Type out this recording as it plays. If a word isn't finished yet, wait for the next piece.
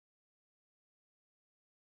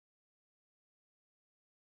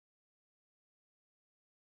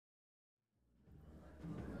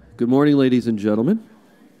Good morning, ladies and gentlemen.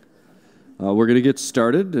 We're going to get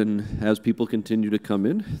started, and as people continue to come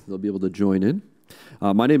in, they'll be able to join in.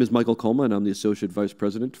 My name is Michael Colma, and I'm the Associate Vice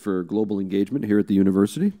President for Global Engagement here at the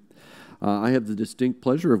university. I have the distinct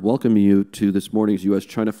pleasure of welcoming you to this morning's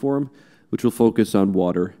U.S.-China Forum, which will focus on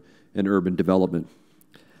water and urban development.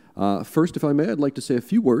 First, if I may, I'd like to say a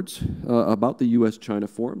few words about the U.S.-China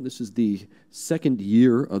Forum. This is the second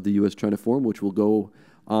year of the U.S.-China Forum, which will go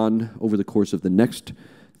on over the course of the next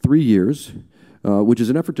 3 years, which is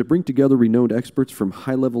an effort to bring together renowned experts from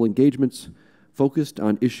high-level engagements focused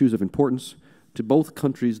on issues of importance to both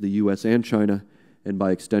countries, the U.S. and China, and by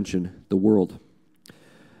extension, the world.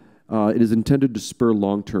 It is intended to spur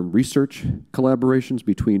long-term research collaborations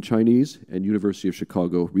between Chinese and University of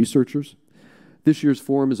Chicago researchers. This year's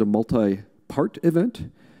forum is a multi-part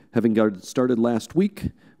event, having got started last week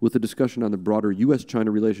with a discussion on the broader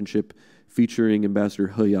U.S.-China relationship featuring Ambassador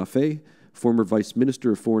He Yafei, former Vice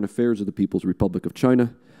Minister of Foreign Affairs of the People's Republic of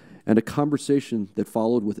China, and a conversation that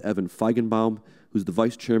followed with Evan Feigenbaum, who's the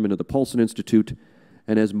Vice Chairman of the Paulson Institute,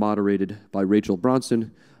 and as moderated by Rachel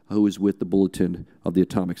Bronson, who is with the Bulletin of the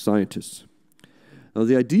Atomic Scientists. Now,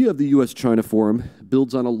 the idea of the U.S.-China Forum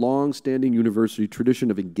builds on a long-standing university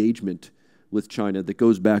tradition of engagement with China that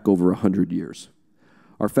goes back over 100 years.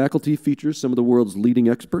 Our faculty features some of the world's leading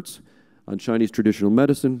experts on Chinese traditional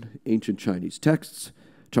medicine, ancient Chinese texts,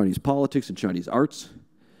 Chinese politics, and Chinese arts.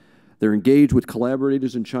 They're engaged with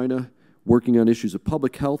collaborators in China working on issues of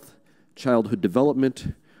public health, childhood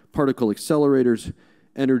development, particle accelerators,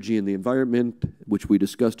 energy and the environment, which we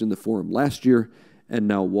discussed in the forum last year, and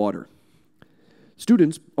now water.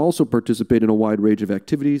 Students also participate in a wide range of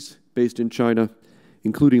activities based in China,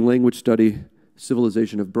 including language study,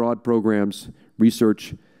 civilization of broad programs,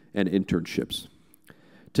 research, and internships.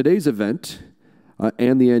 Today's event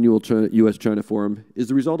and the annual U.S.-China Forum is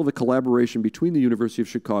the result of a collaboration between the University of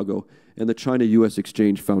Chicago and the China-U.S.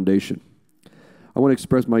 Exchange Foundation. I want to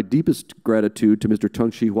express my deepest gratitude to Mr.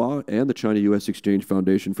 Tung Chihua and the China-U.S. Exchange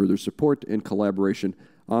Foundation for their support and collaboration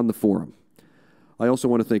on the forum. I also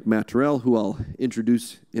want to thank Matt Terrell, who I'll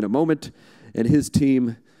introduce in a moment, and his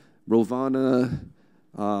team, Rovana,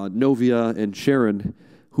 Novia, and Sharon,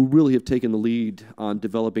 who really have taken the lead on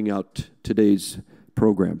developing out today's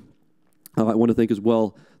program. I want to thank as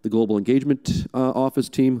well the Global Engagement Office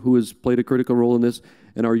team, who has played a critical role in this,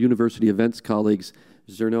 and our university events colleagues,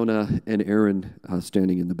 Zernona and Aaron,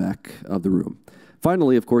 standing in the back of the room.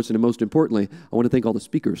 Finally, of course, and most importantly, I want to thank all the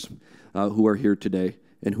speakers who are here today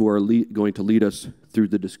and who are going to lead us through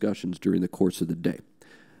the discussions during the course of the day.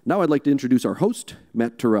 Now I'd like to introduce our host,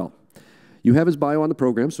 Matt Terrell. You have his bio on the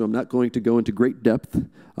program, so I'm not going to go into great depth,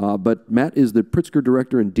 but Matt is the Pritzker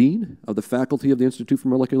Director and Dean of the Faculty of the Institute for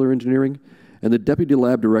Molecular Engineering and the Deputy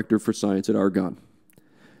Lab Director for Science at Argonne.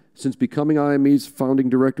 Since becoming IME's founding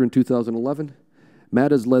director in 2011, Matt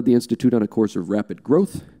has led the Institute on a course of rapid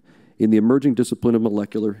growth in the emerging discipline of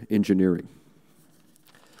molecular engineering.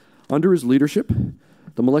 Under his leadership,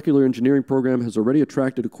 the molecular engineering program has already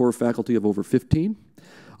attracted a core faculty of over 15,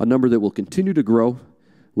 a number that will continue to grow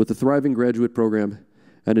with a thriving graduate program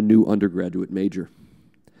and a new undergraduate major.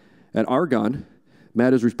 At Argonne,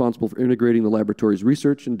 Matt is responsible for integrating the laboratory's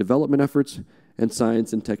research and development efforts and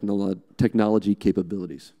science and technology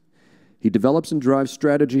capabilities. He develops and drives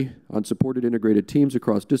strategy on supported integrated teams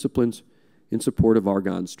across disciplines in support of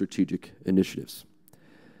Argonne's strategic initiatives.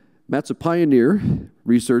 Matt's a pioneer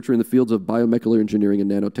researcher in the fields of biomolecular engineering and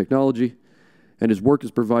nanotechnology, and his work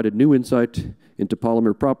has provided new insight into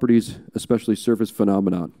polymer properties, especially surface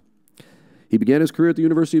phenomenon. He began his career at the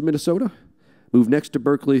University of Minnesota, moved next to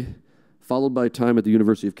Berkeley, followed by time at the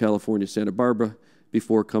University of California, Santa Barbara,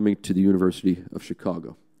 before coming to the University of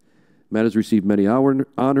Chicago. Matt has received many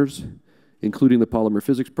honors, including the Polymer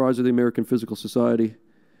Physics Prize of the American Physical Society,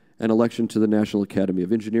 an election to the National Academy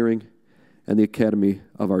of Engineering, and the Academy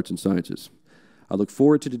of Arts and Sciences. I look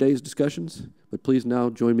forward to today's discussions, but please now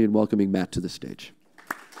join me in welcoming Matt to the stage.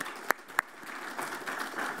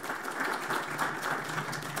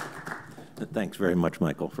 Thanks very much,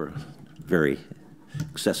 Michael, for a very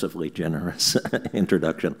excessively generous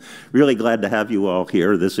introduction. Really glad to have you all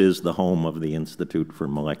here. This is the home of the Institute for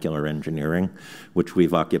Molecular Engineering, which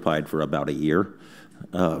we've occupied for about a year.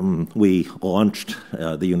 We launched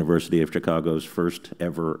the University of Chicago's first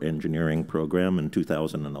ever engineering program in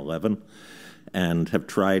 2011 and have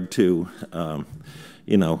tried to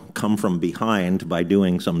come from behind by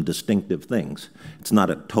doing some distinctive things. It's not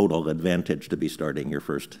a total advantage to be starting your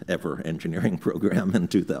first ever engineering program in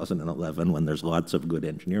 2011 when there's lots of good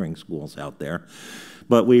engineering schools out there.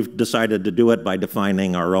 But we've decided to do it by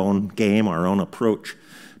defining our own game, our own approach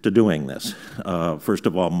to doing this. First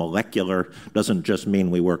of all, molecular doesn't just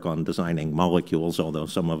mean we work on designing molecules, although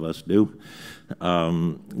some of us do.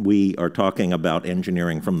 We are talking about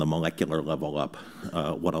engineering from the molecular level up,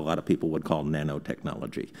 what a lot of people would call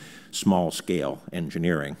nanotechnology, small-scale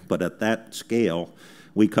engineering. But at that scale,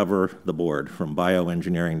 we cover the board, from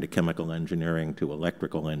bioengineering to chemical engineering to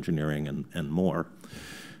electrical engineering and more.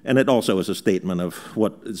 And it also is a statement of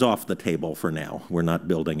what is off the table for now. We're not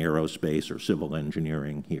building aerospace or civil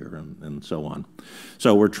engineering here and so on.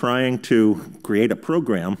 So we're trying to create a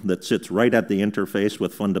program that sits right at the interface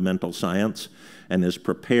with fundamental science and is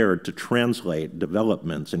prepared to translate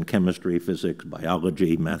developments in chemistry, physics,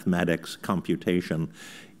 biology, mathematics, computation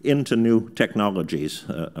into new technologies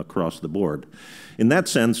across the board. In that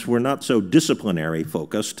sense, we're not so disciplinary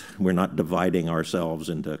focused. We're not dividing ourselves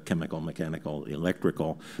into chemical, mechanical,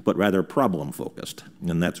 electrical, but rather problem focused.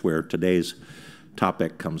 And that's where today's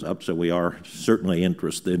topic comes up. So we are certainly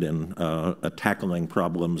interested in tackling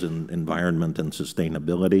problems in environment and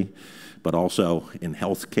sustainability, but also in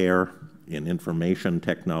healthcare, in information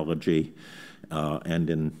technology, and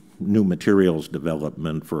in new materials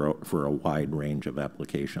development for a wide range of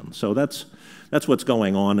applications. So that's what's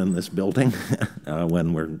going on in this building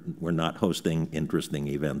when we're not hosting interesting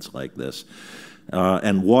events like this.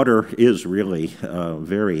 And water is really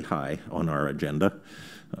very high on our agenda.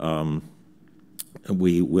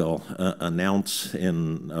 We will announce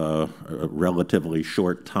in a relatively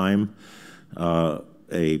short time a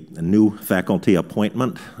new faculty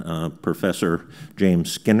appointment, Professor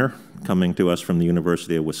James Skinner, coming to us from the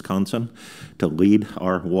University of Wisconsin to lead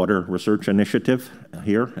our water research initiative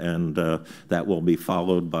here, and that will be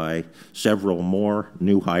followed by several more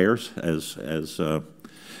new hires. As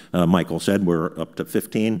Michael said, we're up to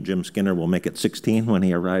 15. Jim Skinner will make it 16 when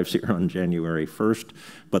he arrives here on January 1st,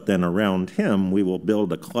 but then around him we will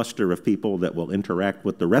build a cluster of people that will interact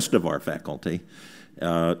with the rest of our faculty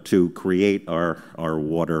to create our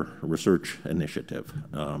water research initiative.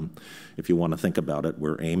 If you want to think about it,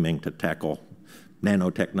 we're aiming to tackle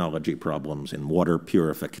nanotechnology problems in water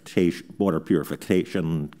purification,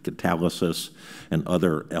 catalysis, and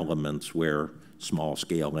other elements where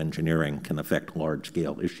small-scale engineering can affect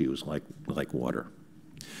large-scale issues like water.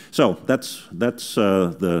 So that's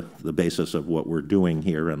the basis of what we're doing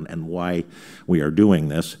here and why we are doing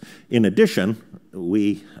this. In addition,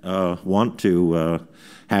 we want to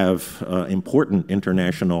have important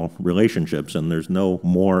international relationships, and there's no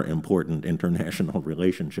more important international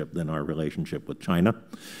relationship than our relationship with China.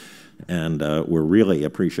 And we're really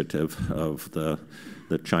appreciative of the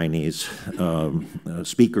Chinese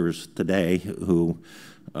speakers today who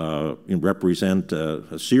represent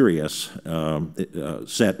a serious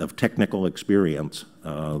set of technical experience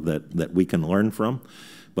that we can learn from,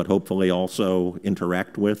 but hopefully also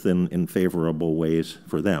interact with in favorable ways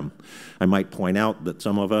for them. I might point out that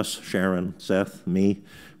some of us, Sharon, Seth, me,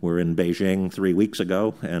 were in Beijing 3 weeks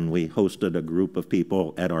ago, and we hosted a group of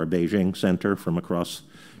people at our Beijing center from across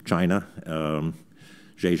China,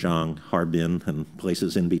 Zhejiang, Harbin, and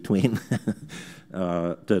places in between,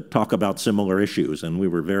 to talk about similar issues. And we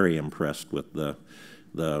were very impressed with the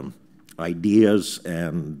ideas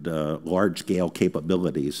and large-scale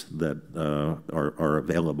capabilities that are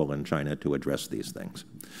available in China to address these things.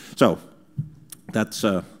 So that's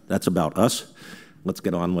about us. Let's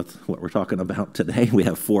get on with what we're talking about today. We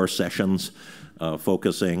have 4 sessions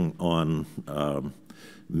focusing on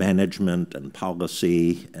management and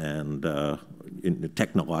policy and in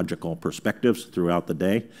technological perspectives throughout the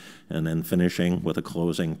day, and then finishing with a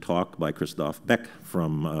closing talk by Christoph Beck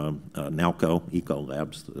from Nalco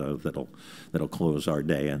Ecolabs that'll close our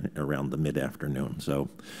day around the mid-afternoon. So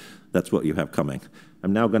that's what you have coming.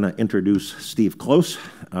 I'm now going to introduce Steve Close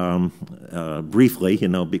briefly,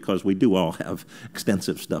 because we do all have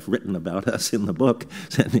extensive stuff written about us in the book,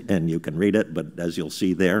 and you can read it, but as you'll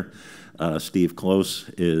see there, Steve Close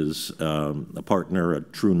is a partner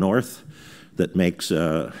at True North that makes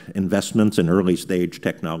investments in early-stage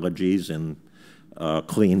technologies and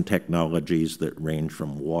clean technologies that range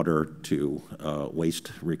from water to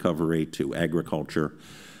waste recovery to agriculture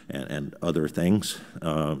and other things.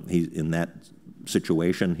 In that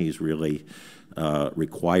situation, he's really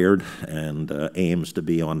required and aims to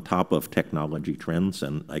be on top of technology trends,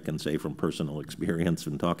 and I can say from personal experience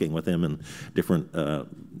from talking with him in different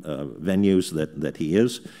venues that he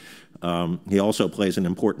is. He also plays an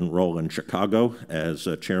important role in Chicago as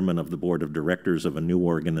chairman of the board of directors of a new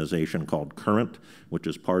organization called Current, which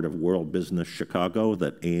is part of World Business Chicago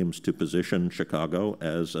that aims to position Chicago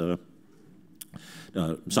as a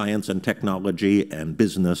science and technology and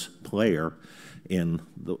business player in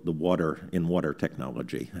water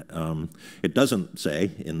technology. It doesn't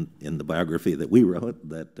say in the biography that we wrote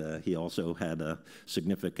that he also had a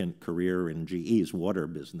significant career in GE's water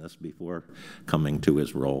business before coming to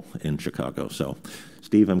his role in Chicago. So,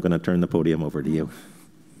 Steve, I'm going to turn the podium over to you.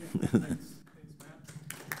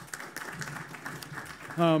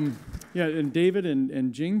 Yeah, and David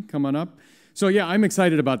and Jing, come on up. So yeah, I'm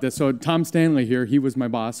excited about this. So Tom Stanley here, he was my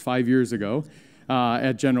boss 5 years ago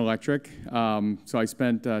at General Electric. So I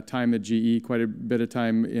spent time at GE, quite a bit of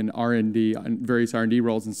time in R&D, various R&D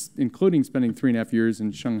roles, including spending 3.5 years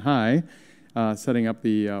in Shanghai, setting up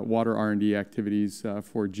the water R&D activities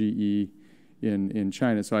for GE in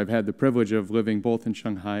China. So I've had the privilege of living both in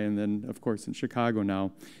Shanghai and then, of course, in Chicago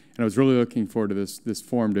now. And I was really looking forward to this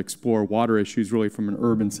forum to explore water issues really from an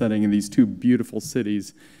urban setting in these two beautiful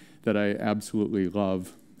cities that I absolutely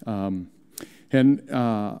love. I think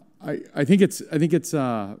it's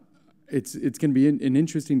going to be an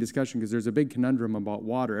interesting discussion because there's a big conundrum about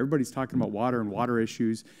water. Everybody's talking about water and water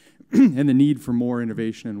issues and the need for more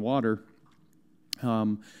innovation in water.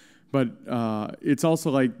 But it's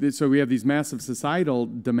also like, so we have these massive societal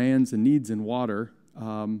demands and needs in water,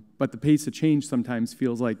 but the pace of change sometimes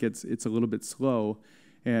feels like it's a little bit slow,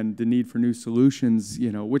 and the need for new solutions,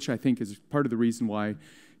 which I think is part of the reason why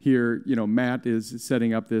here, Matt is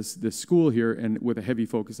setting up this school here and with a heavy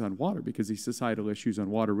focus on water, because these societal issues on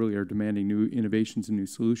water really are demanding new innovations and new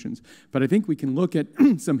solutions. But I think we can look at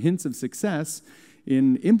some hints of success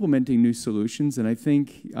in implementing new solutions, and I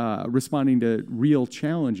think responding to real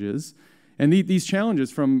challenges. And these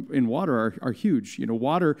challenges in water are huge.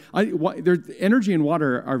 Energy and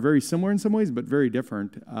water are very similar in some ways, but very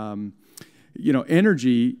different.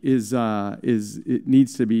 Energy it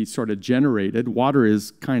needs to be sort of generated. Water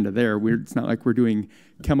is kind of there. It's not like we're doing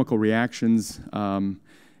chemical reactions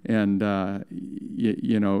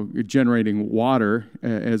generating water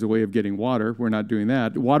as a way of getting water. We're not doing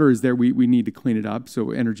that. Water is there. We need to clean it up.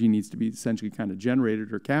 So energy needs to be essentially kind of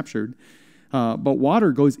generated or captured. But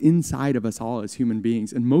water goes inside of us all as human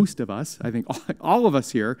beings. And most of us, I think all of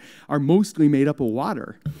us here, are mostly made up of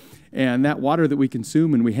water. And that water that we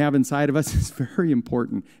consume and we have inside of us is very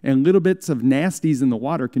important. And little bits of nasties in the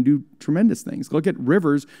water can do tremendous things. Look at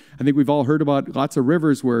rivers. I think we've all heard about lots of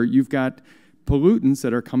rivers where you've got pollutants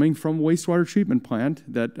that are coming from a wastewater treatment plant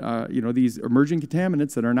that, these emerging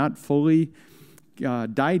contaminants that are not fully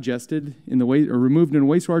digested in the way or removed in a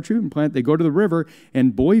wastewater treatment plant. They go to the river,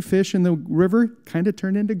 and boy fish in the river kind of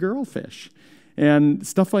turn into girl fish. And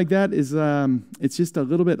stuff like that is, it's just a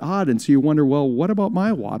little bit odd. And so you wonder, well, what about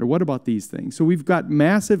my water? What about these things? So we've got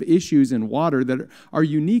massive issues in water that are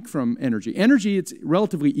unique from energy. Energy, it's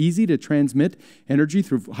relatively easy to transmit energy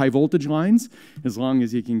through high voltage lines, as long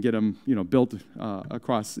as you can get them, built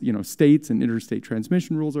across, states, and interstate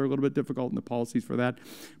transmission rules are a little bit difficult, and the policies for that.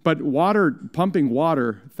 But pumping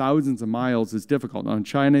water thousands of miles is difficult. Now in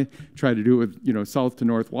China, try to do it with, south to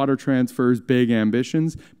north water transfers, big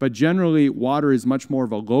ambitions. But generally, water is much more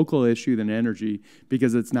of a local issue than energy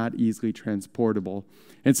because it's not easily transportable.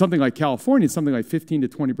 And something like California, something like 15 to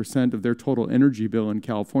 20% of their total energy bill in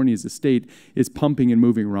California as a state is pumping and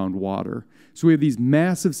moving around water. So we have these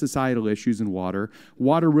massive societal issues in water.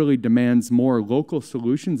 Water really demands more local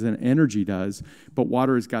solutions than energy does, but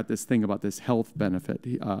water has got this thing about this health benefit,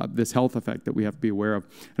 this health effect that we have to be aware of.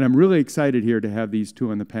 And I'm really excited here to have these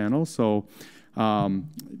two on the panel. So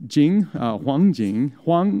Jing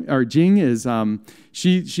is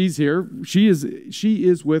she's here. She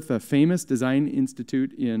is with a famous design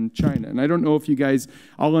institute in China, and I don't know if you guys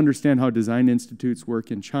all understand how design institutes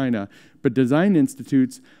work in China, but design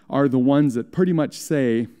institutes are the ones that pretty much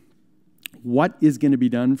say what is going to be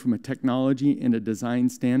done from a technology and a design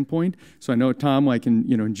standpoint. So I know, Tom, like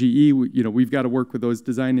in GE, we've got to work with those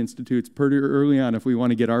design institutes pretty early on if we want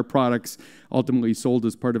to get our products ultimately sold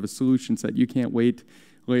as part of a solution set. You can't wait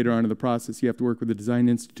later on in the process. You have to work with the design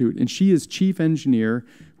institute. And she is chief engineer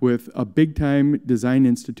with a big-time design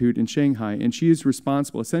institute in Shanghai, and she is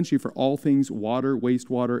responsible essentially for all things water,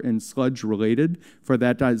 wastewater, and sludge related for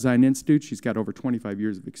that design institute. She's got over 25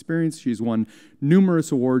 years of experience. She's won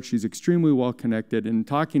numerous awards. She's extremely well connected, and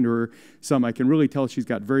talking to her I can really tell she's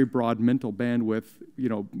got very broad mental bandwidth,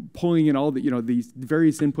 pulling in all these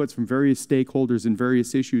various inputs from various stakeholders and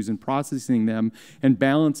various issues and processing them and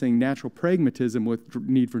balancing natural pragmatism with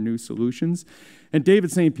need for new solutions. And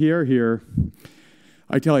David St. Pierre here,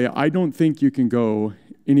 I tell you, I don't think you can go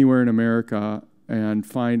anywhere in America and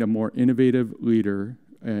find a more innovative leader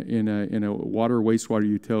in a water wastewater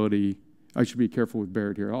utility. I should be careful with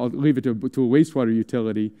Barrett here. I'll leave it to a wastewater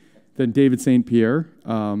utility than David St. Pierre.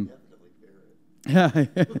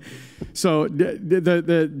 So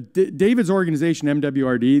David's organization,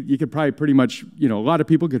 MWRD, you could probably pretty much, a lot of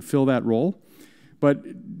people could fill that role.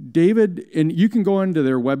 But David, and you can go onto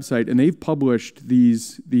their website, and they've published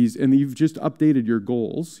these, and you've just updated your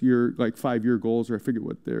goals, your like 5-year goals, or I forget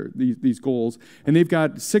what they're, these goals. And they've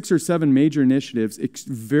got 6 or 7 major initiatives,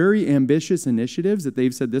 very ambitious initiatives that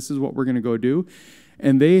they've said, this is what we're going to go do.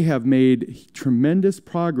 And they have made tremendous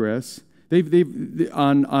progress. They've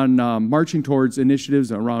on marching towards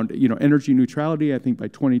initiatives around energy neutrality. I think by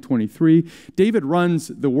 2023, David runs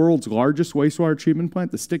the world's largest wastewater treatment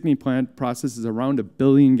plant. The Stickney plant processes around 1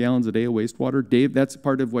 billion gallons a day of wastewater. That's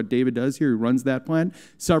part of what David does here. He runs that plant.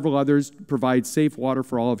 Several others provide safe water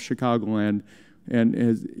for all of Chicagoland. And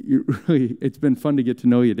it's been fun to get to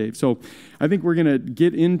know you, Dave. So I think we're going to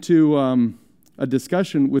get into a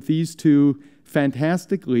discussion with these two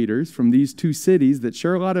fantastic leaders from these two cities that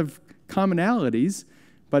share a lot of commonalities,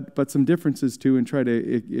 but some differences too, and try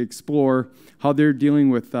to explore how they're dealing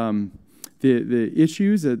with the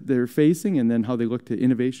issues that they're facing, and then how they look to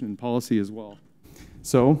innovation and policy as well.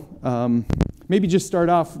 So maybe just start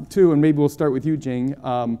off too, and maybe we'll start with you, Jing.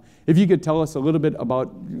 If you could tell us a little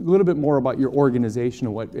bit more about your organization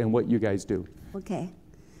and what you guys do. Okay,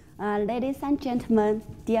 ladies and gentlemen,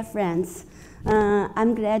 dear friends,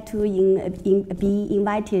 I'm glad to be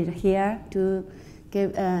invited here to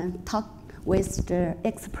talk with the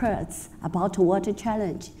experts about water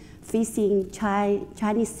challenge facing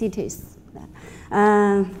Chinese cities.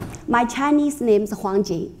 My Chinese name is Huang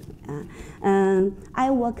Jing. I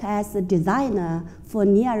work as a designer for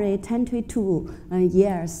nearly 22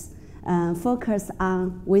 years, focus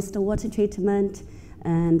on wastewater treatment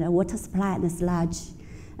and water supply and sludge.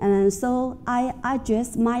 And so I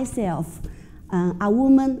address myself, a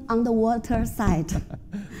woman on the water side.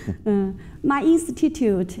 My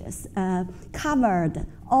institute covered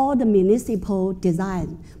all the municipal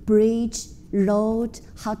design, bridge, road,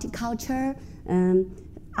 horticulture,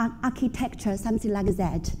 architecture, something like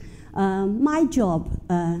that. My job,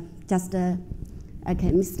 Mr.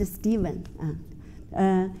 Steven,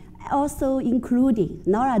 also including,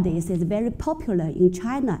 nowadays is very popular in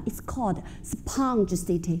China, it's called Sponge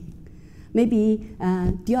City. Maybe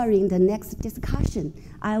during the next discussion,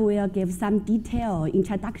 I will give some detailed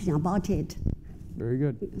introduction about it. Very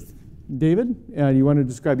good. David, you want to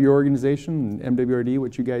describe your organization, MWRD,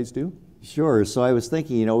 what you guys do? Sure. So I was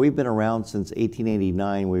thinking, we've been around since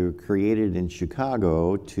 1889. We were created in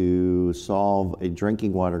Chicago to solve a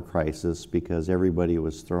drinking water crisis because everybody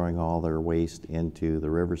was throwing all their waste into the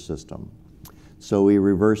river system. So we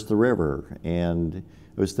reversed the river, and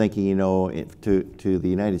I was thinking, to the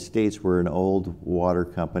United States, we're an old water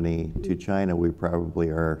company. To China, we probably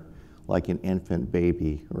are like an infant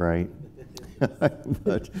baby, right?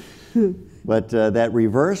 but that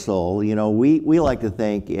reversal, we like to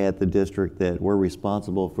think at the district that we're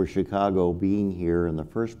responsible for Chicago being here in the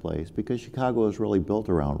first place because Chicago is really built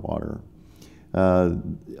around water.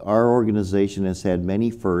 Our organization has had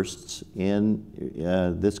many firsts in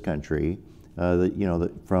this country,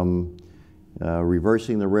 from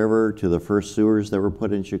reversing the river to the first sewers that were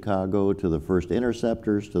put in Chicago, to the first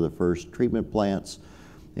interceptors, to the first treatment plants.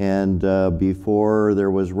 And before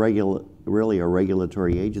there was really a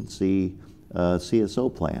regulatory agency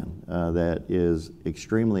CSO plan that is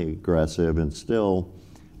extremely aggressive, and still,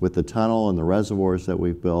 with the tunnel and the reservoirs that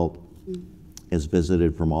we've built, is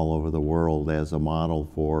visited from all over the world as a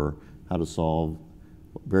model for how to solve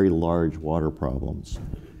very large water problems.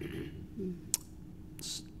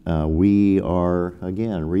 We are,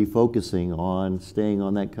 again, refocusing on staying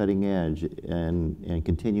on that cutting edge and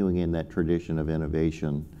continuing in that tradition of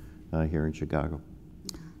innovation here in Chicago.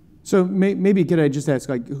 So maybe could I just ask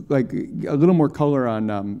like a little more color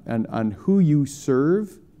on who you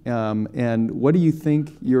serve, and what do you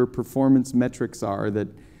think your performance metrics are that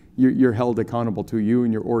you're held accountable to, you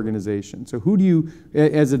and your organization? So who do you,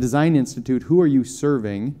 as a design institute, who are you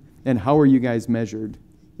serving, and how are you guys measured?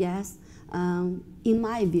 Yes. In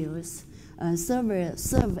my views, serve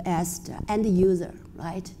as the end user,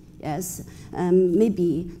 right? Yes,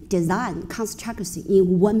 maybe design construction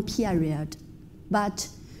in one period, but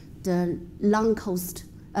the long-lived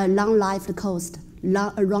cost,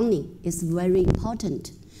 running is very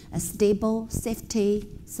important. Stable, safety.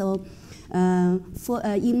 So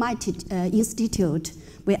in my institute,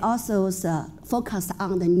 we also focus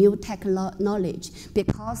on the new technology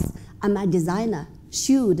because I'm a designer.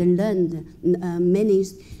 Should learn many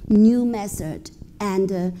new methods and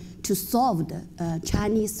to solve the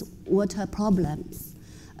Chinese water problems.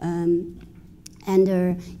 And in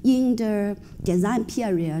the design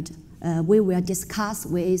period, we will discuss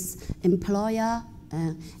with employer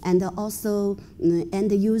and also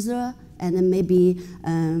end user, and maybe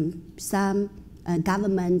some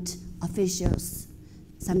government officials,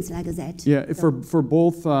 something like that. Yeah, so, for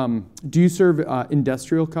both, do you serve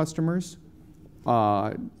industrial customers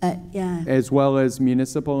yeah. as well as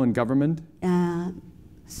municipal and government?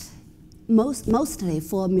 Mostly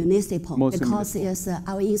for municipal, because municipal.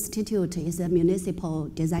 Our institute is a municipal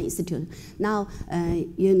design institute. Now,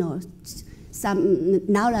 you know,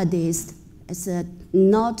 nowadays it's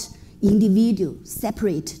not individual,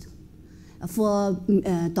 separate. For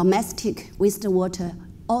domestic wastewater,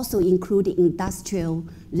 also including industrial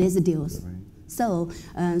residues. Right. So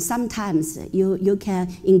sometimes you can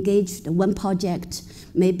engage the one project,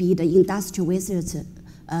 maybe the industrial wastewater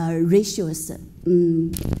ratios,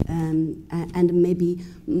 and maybe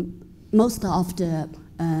most of the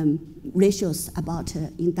ratios about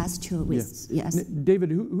industrial waste. Yeah. Yes. David,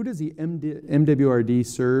 who does the MWRD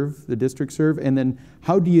serve, the district serve, and then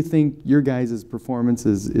how do you think your guys' performance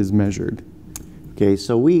is measured? Okay,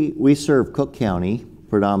 so we serve Cook County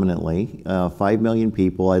predominantly, 5 million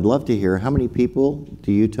people. I'd love to hear, how many people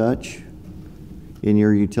do you touch in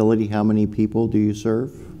your utility? How many people do you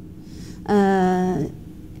serve?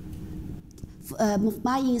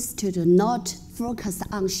 My institute not focus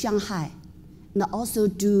on Shanghai, and also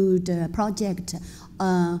do the project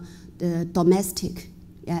the domestic.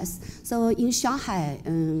 Yes. So in Shanghai,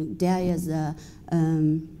 there is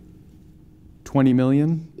 20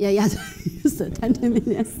 million? Yeah, so 20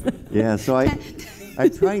 million. Yeah, so I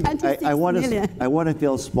want to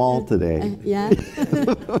feel small today. Yeah.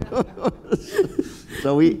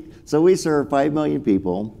 So we serve 5 million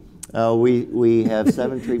people. We have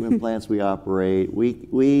 7 treatment plants we operate.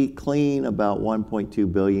 We clean about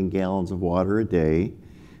 1.2 billion gallons of water a day.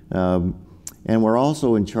 And we're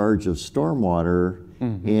also in charge of stormwater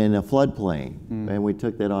in a floodplain. And we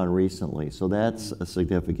took that on recently. So that's a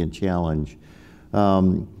significant challenge.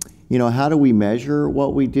 You know, how do we measure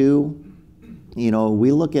what we do? You know,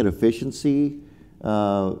 we look at efficiency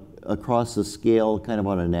across the scale, kind of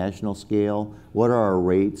on a national scale. What are our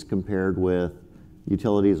rates compared with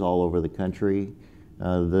utilities all over the country?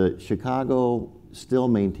 The Chicago still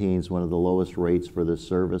maintains one of the lowest rates for this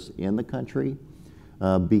service in the country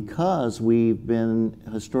because we've been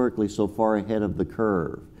historically so far ahead of the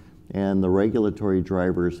curve, and the regulatory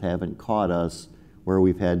drivers haven't caught us where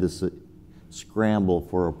we've had to scramble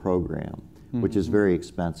for a program, which is very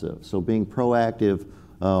expensive. So being proactive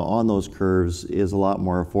on those curves is a lot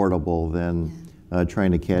more affordable than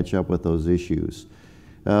trying to catch up with those issues.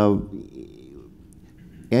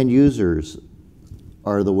 End users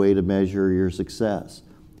are the way to measure your success.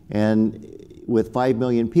 And with 5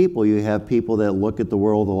 million people, you have people that look at the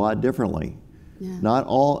world a lot differently. Yeah. Not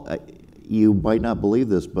all, you might not believe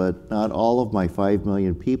this, but not all of my 5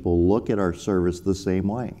 million people look at our service the same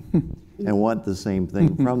way and want the same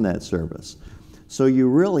thing from that service. So you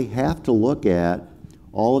really have to look at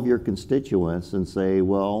all of your constituents and say,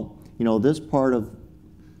 well, you know, this part of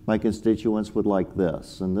my constituents would like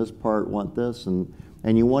this, and this part want this,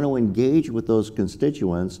 and you want to engage with those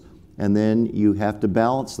constituents, and then you have to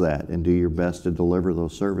balance that and do your best to deliver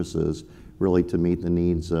those services really to meet the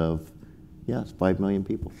needs of, yes, 5 million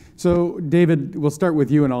people. So David, we'll start with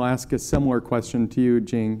you, and I'll ask a similar question to you,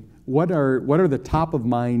 Jing. What are the top of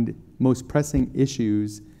mind, most pressing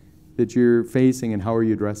issues that you're facing, and how are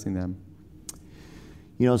you addressing them?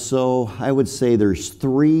 You know, so I would say there's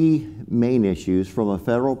 3 main issues from a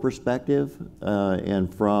federal perspective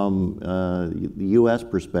and from the U.S.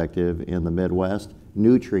 perspective in the Midwest.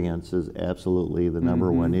 Nutrients is absolutely the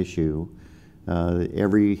number one issue.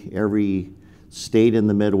 Every state in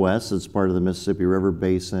the Midwest, as part of the Mississippi River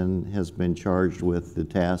Basin, has been charged with the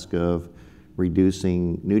task of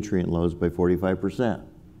reducing nutrient loads by 45%.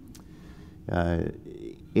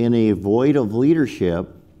 In a void of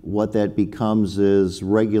leadership, what that becomes is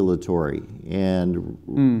regulatory, and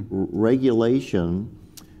regulation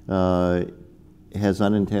has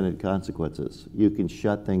unintended consequences. You can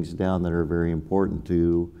shut things down that are very important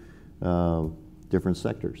to different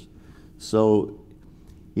sectors. So,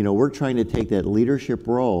 you know, we're trying to take that leadership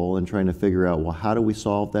role and trying to figure out, well, how do we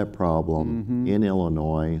solve that problem in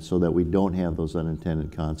Illinois so that we don't have those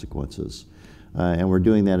unintended consequences? And we're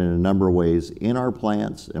doing that in a number of ways in our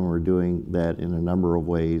plants, and we're doing that in a number of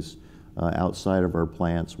ways outside of our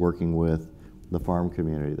plants, working with the farm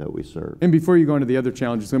community that we serve. And before you go into the other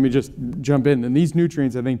challenges, let me just jump in. And these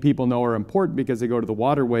nutrients, I think people know, are important because they go to the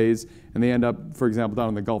waterways, and they end up, for example, down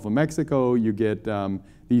in the Gulf of Mexico, you get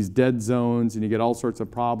these dead zones, and you get all sorts of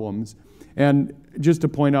problems. And just to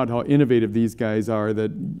point out how innovative these guys are,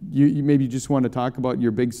 that you maybe just want to talk about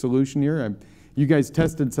your big solution here. you guys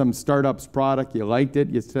tested some startup's product, you liked it,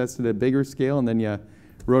 you tested a bigger scale, and then you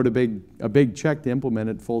wrote a big check to implement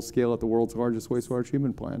it full scale at the world's largest wastewater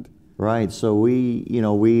treatment plant. Right. So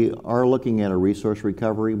we are looking at a resource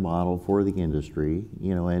recovery model for the industry.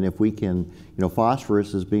 And if we can,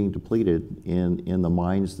 phosphorus is being depleted in the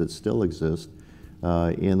mines that still exist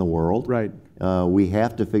in the world. Right. We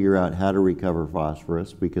have to figure out how to recover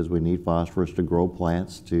phosphorus because we need phosphorus to grow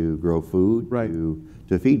plants, to grow food, right.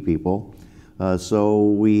 to feed people. So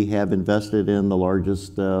we have invested in the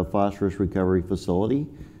largest phosphorus recovery facility.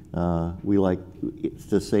 We like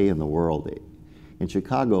to say in the world. In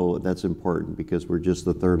Chicago, that's important because we're just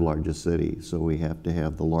the third largest city, so we have to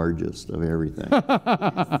have the largest of everything.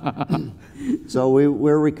 So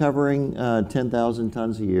we're recovering 10,000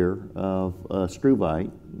 tons a year of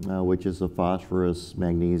struvite, which is a phosphorus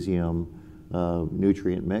magnesium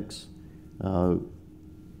nutrient mix.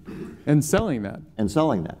 And selling that.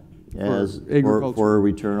 For a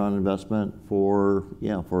return on investment for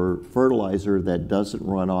fertilizer that doesn't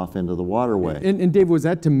run off into the waterway. And Dave, was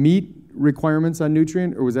that to meet requirements on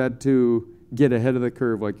nutrient, or was that to get ahead of the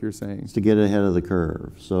curve, like you're saying? It's to get ahead of the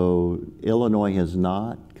curve. So Illinois has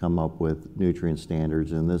not come up with nutrient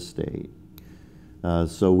standards in this state.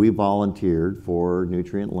 So we volunteered for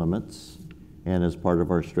nutrient limits, and as part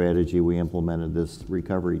of our strategy, we implemented this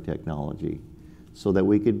recovery technology so that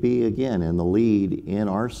we could be, again, in the lead in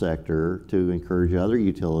our sector to encourage other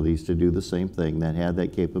utilities to do the same thing that had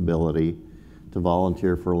that capability to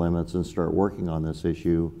volunteer for limits and start working on this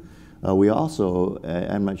issue. We also,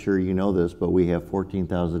 I'm not sure you know this, but we have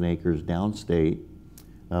 14,000 acres downstate.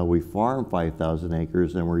 We farm 5,000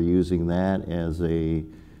 acres, and we're using that as a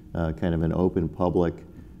kind of an open public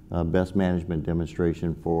best management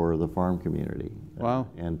demonstration for the farm community. Wow.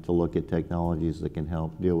 And to look at technologies that can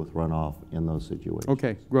help deal with runoff in those situations.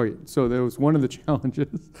 Okay, great. So that was one of the challenges,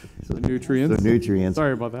 the nutrients. The nutrients.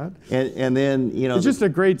 Sorry about that. And then, it's just a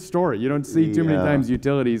great story. You don't see too many times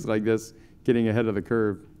utilities like this getting ahead of the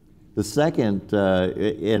curve. The second,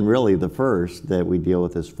 and really the first that we deal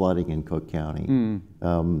with is flooding in Cook County.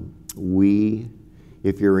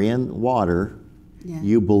 If you're in water,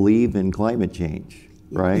 you believe in climate change,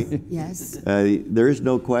 right? Yes. There's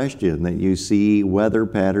no question that you see weather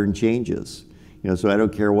pattern changes. So I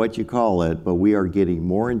don't care what you call it, but we are getting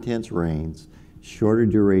more intense rains, shorter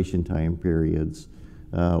duration time periods,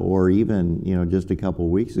 or even, just a couple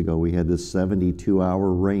of weeks ago, we had this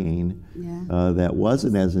 72-hour rain that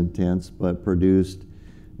wasn't as intense, but produced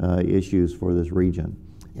issues for this region.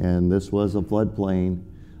 And this was a floodplain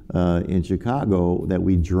in Chicago that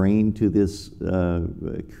we drained to this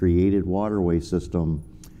created waterway system.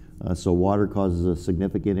 So water causes us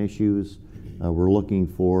significant issues. We're looking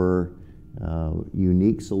for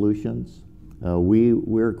unique solutions.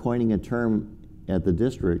 We're coining a term at the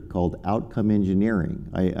district called outcome engineering.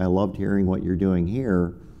 I loved hearing what you're doing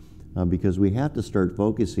here because we have to start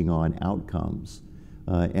focusing on outcomes.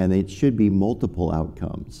 And it should be multiple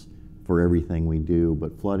outcomes for everything we do,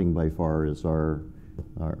 but flooding by far is our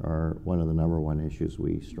one of the #1 issues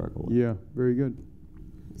we struggle with. Yeah, very good.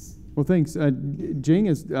 Well, thanks. Jing,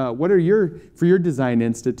 what are for your design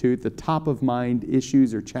institute, the top of mind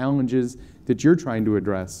issues or challenges that you're trying to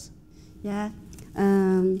address? Yeah,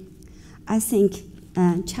 I think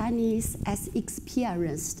Chinese has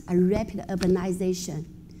experienced a rapid urbanization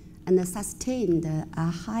and sustained a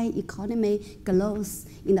high economic growth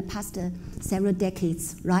in the past several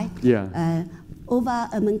decades, right? Yeah.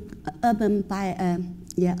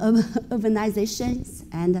 Urbanizations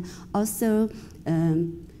and also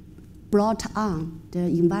brought on the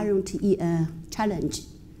environmental challenge.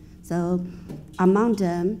 So among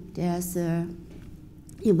them, there's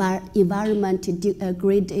environment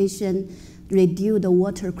degradation, reduce the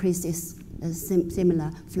water crisis,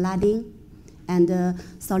 similar flooding, and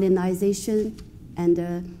salinization, and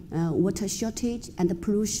water shortage, and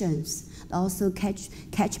pollutions. Also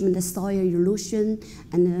catchment soil erosion,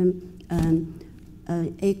 and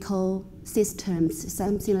ecosystems,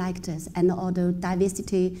 something like this, and all the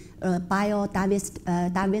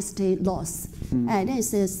biodiversity loss. And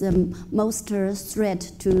this is the most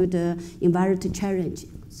threat to the environmental challenge,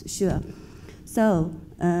 sure. So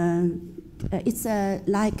it's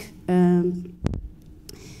like the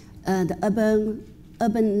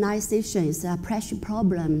urbanization is pressure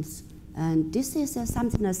problems. And this is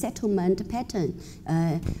something, a settlement pattern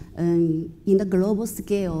in the global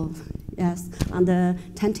scale, yes, on the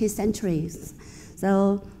 20th century.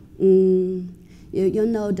 So, you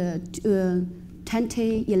know the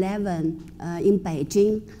 2011 in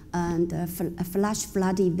Beijing, a flash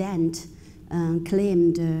flood event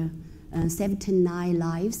claimed 79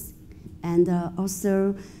 lives. and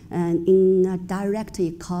also in direct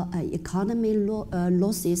economy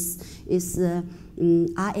losses is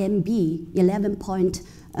RMB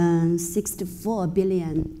 11.64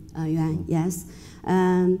 billion yuan. Yes,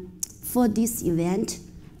 for this event,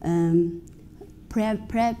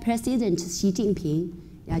 President Xi Jinping,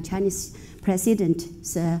 Chinese president,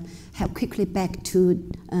 have quickly back to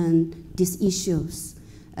these issues.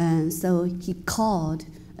 So he called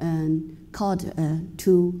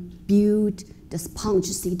to build the sponge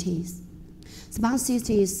cities. Sponge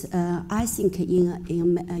cities, I think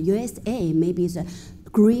in USA, maybe the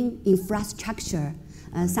green infrastructure.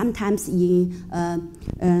 Sometimes in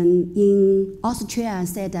Austria,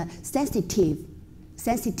 said sensitive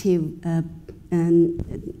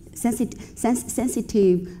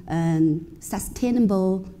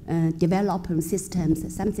sustainable development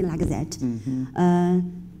systems, something like that.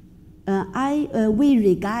 We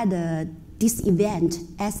regard this event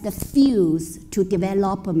as the fuse to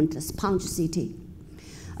development of sponge city.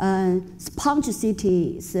 Sponge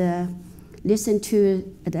cities listen to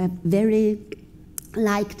the very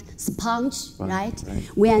like sponge, right?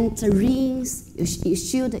 When the rains, you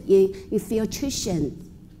should infiltration,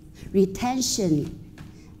 retention,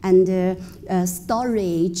 and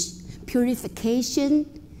storage, purification,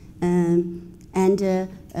 and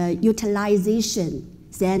utilization,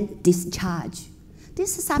 then discharge.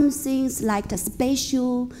 This is some things like the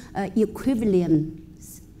spatial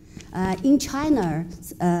equivalence. In China,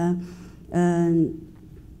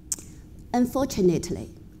 unfortunately,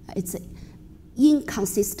 it's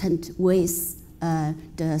inconsistent with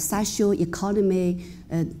the social economy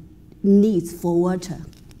needs for water.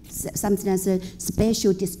 Something as a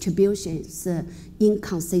spatial distribution is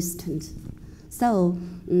inconsistent. So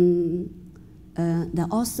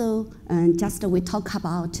also, just we talk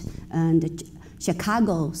about the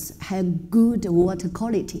Chicago's have good water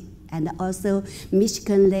quality, and also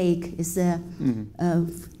Michigan Lake is yes,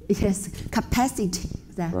 capacity,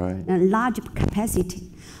 large capacity.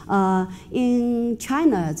 In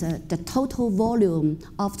China, the total volume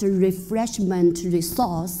of the refreshment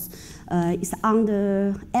resource is on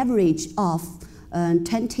the average of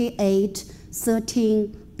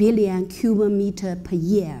 13 billion cubic meter per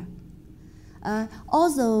year.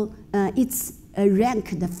 Although it's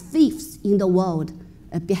ranked the 5th in the world,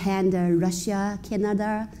 behind Russia,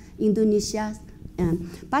 Canada, Indonesia,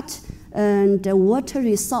 but the water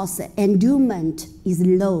resource endowment is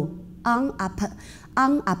low on a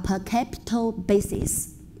per capita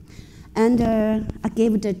basis. And I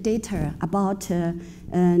gave the data about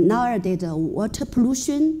nowadays the water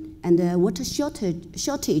pollution and water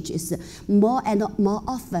shortage is more and more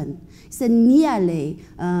often. It's nearly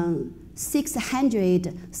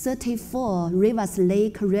 634 rivers,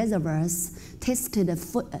 lake reservoirs tested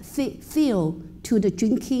filled to the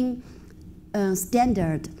drinking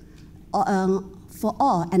standard for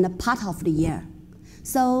all and a part of the year.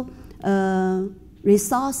 So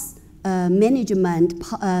resource management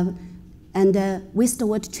and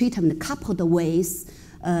wastewater treatment coupled with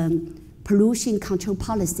pollution control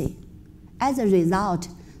policy. As a result,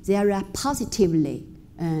 there are positively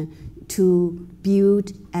to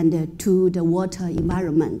build and to the water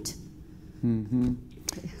environment.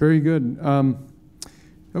 Very good.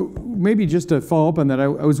 Maybe just to follow up on that, I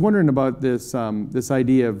was wondering about this this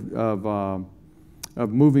idea of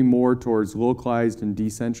moving more towards localized and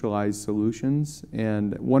decentralized solutions,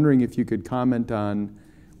 and wondering if you could comment on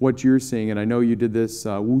what you're seeing. And I know you did this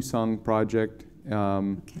Wusang project,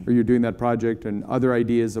 or you're doing that project, and other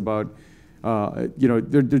ideas about, you know,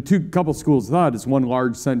 there are couple schools of thought. It's one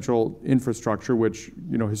large central infrastructure, which,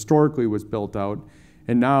 you know, historically was built out.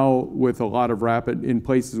 And now with a lot of in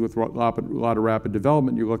places with a lot of rapid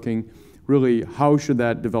development, you're looking really how should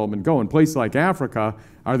that development go? In places like Africa,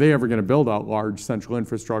 are they ever going to build out large central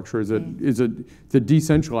infrastructure? Is it the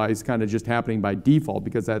decentralized kind of just happening by default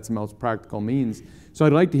because that's the most practical means? So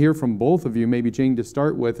I'd like to hear from both of you, maybe Jing to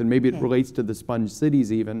start with, and maybe it relates to the sponge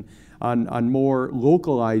cities even, on more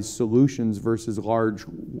localized solutions versus large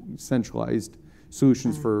centralized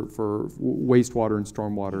solutions for wastewater and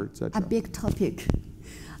stormwater, et cetera. A big topic.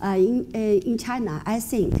 In China, I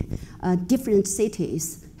think different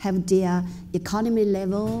cities have their economy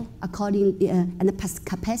level according and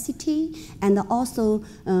capacity, and also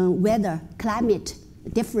weather, climate,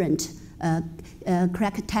 different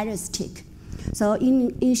characteristic. So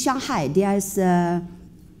in Shanghai, there is a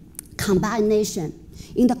combination.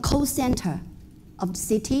 In the cold center of the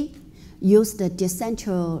city, use the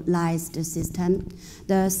decentralized system.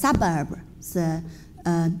 The suburbs,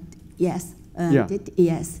 yes.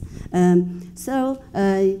 Yes. So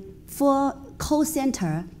for call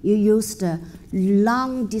center, you use the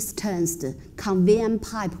long-distance conveyor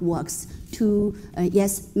pipe works to,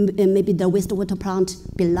 maybe the wastewater plant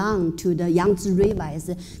belong to the Yangtze River,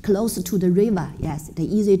 is close to the river, yes, it's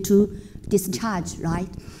easy to discharge, right?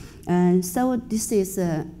 So this is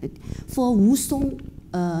for Wusong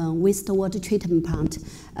wastewater treatment plant.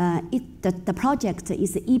 The project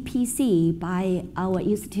is EPC by our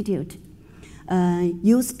institute.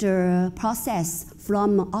 Used the process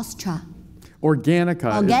from Austria.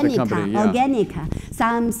 Organica is the company, yeah. Organica,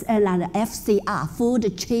 some like FCR,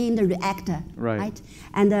 food chain reactor, right?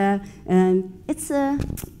 And it's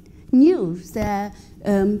new, the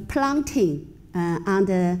planting and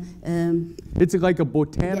it's like a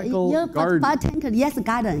botanical garden. Botanical, yes,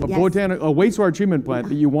 garden. A wastewater treatment plant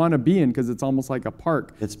that you want to be in because it's almost like a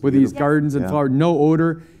park with these gardens and flowers, no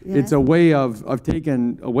odor. Yes. It's a way of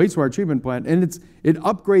taking a wastewater treatment plant, and it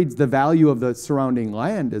upgrades the value of the surrounding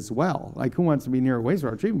land as well. Like, who wants to be near a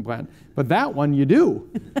wastewater treatment plant? But that one you do.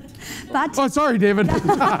 But oh, sorry, David. David,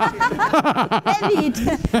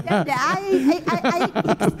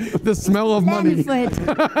 the smell of money.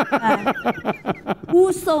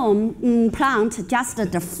 Wusong plant, just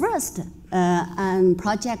the first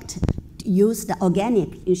project used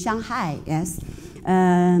organic in Shanghai. Yes,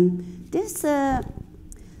 this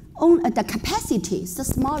the capacity is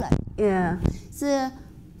smaller. It's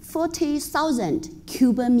 40,000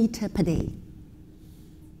 cubic meter per day.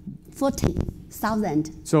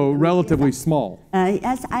 40,000. So relatively small.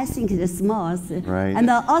 Yes, I think it's small. Right. And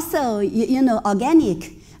also,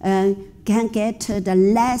 organic can get the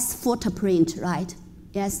less footprint, right?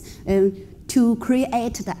 Yes, to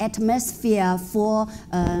create the atmosphere for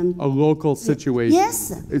a local situation.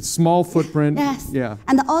 Yes. It's small footprint. Yes. Yeah.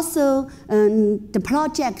 And also the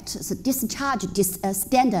project discharge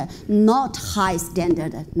standard, not high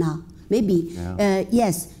standard now. Maybe,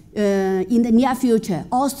 yes, in the near future,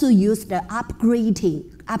 also use the upgrading,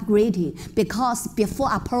 because before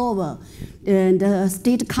approval, the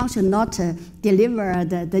state council not deliver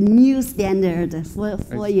the new standard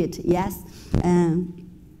for it. Yes.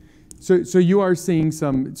 So you are seeing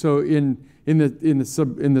some. So in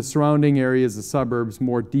the surrounding areas, the suburbs,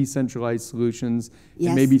 more decentralized solutions,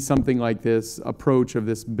 and maybe something like this approach of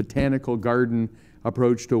this botanical garden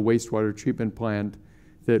approach to a wastewater treatment plant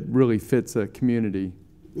that really fits a community.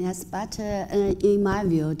 Yes, but in my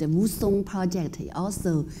view, the Wusong project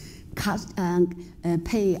also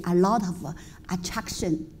pay a lot of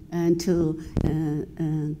attraction to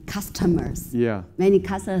customers. Yeah. Many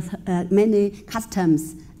customers,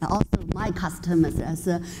 also my customers,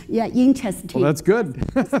 interested. Well, that's good.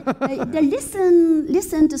 They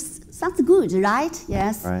listen to sounds good, right?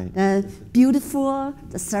 Yes. Right. Beautiful,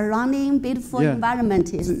 the surrounding beautiful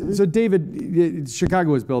environment is. So David,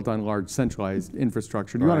 Chicago is built on large centralized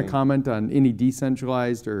infrastructure. Do you want to comment on any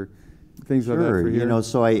decentralized or things like that for here? Sure.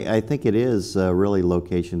 So I think it is really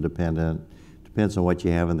location dependent. Depends on what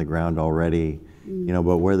you have in the ground already.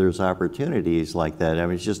 But where there's opportunities like that, I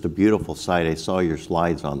mean, it's just a beautiful site. I saw your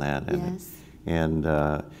slides on that. And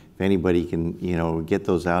if anybody can, get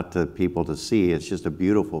those out to people to see, it's just a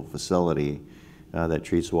beautiful facility that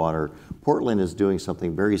treats water. Portland is doing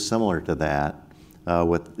something very similar to that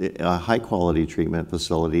with a high quality treatment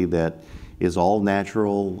facility that is all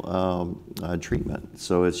natural treatment.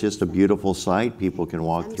 So it's just a beautiful site. People can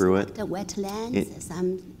walk through it. The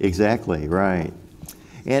wetlands. Exactly, right.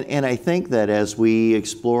 And I think that as we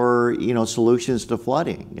explore, solutions to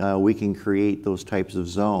flooding, we can create those types of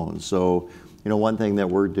zones. So, one thing that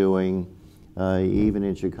we're doing, even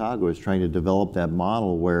in Chicago, is trying to develop that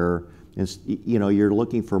model where, you're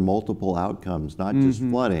looking for multiple outcomes, not just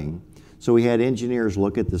flooding. So we had engineers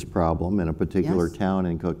look at this problem in a particular town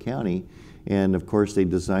in Cook County, and of course they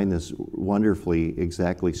designed this wonderfully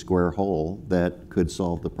exactly square hole that could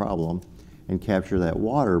solve the problem and capture that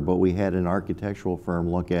water. But we had an architectural firm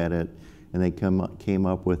look at it, and they came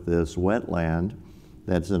up with this wetland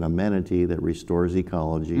that's an amenity that restores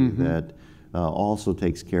ecology, that also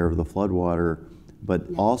takes care of the floodwater, but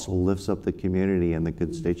also lifts up the community and the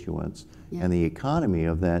constituents and the economy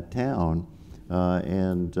of that town.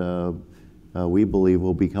 We believe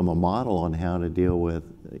will become a model on how to deal with,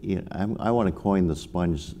 I want to coin the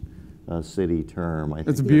sponge city term.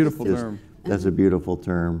 That's a beautiful term. That's a beautiful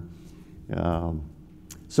term.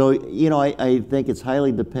 So, I think it's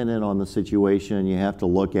highly dependent on the situation. You have to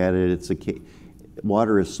look at it.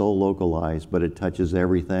 Water is so localized, but it touches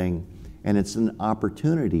everything. And it's an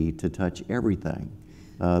opportunity to touch everything.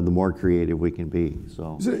 the more creative we can be.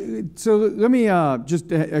 So let me just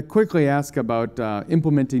quickly ask about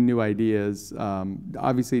implementing new ideas.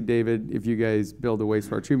 Obviously, David, if you guys build a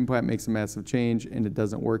wastewater treatment plant, makes a massive change, and it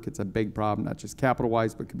doesn't work, it's a big problem, not just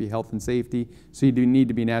capital-wise, but could be health and safety. So you do need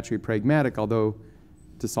to be naturally pragmatic, although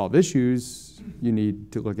to solve issues, you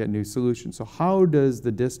need to look at new solutions. So how does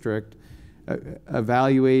the district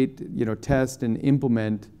evaluate, test and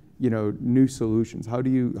implement, new solutions? How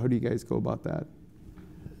do you guys go about that?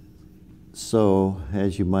 So,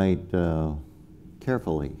 as you might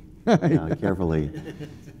carefully, there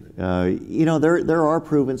are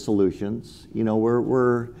proven solutions.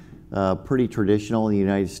 We're pretty traditional in the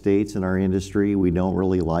United States in our industry. We don't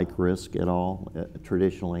really like risk at all,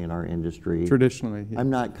 traditionally in our industry. Traditionally. Yeah. I'm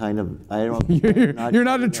not kind of, I don't. You're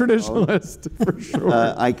not a traditionalist, for sure.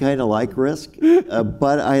 I kind of like risk,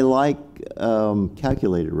 but I like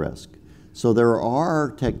calculated risk. So there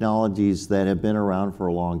are technologies that have been around for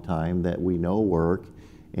a long time that we know work,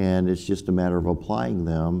 and it's just a matter of applying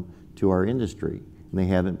them to our industry. And they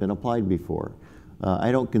haven't been applied before.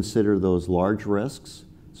 I don't consider those large risks,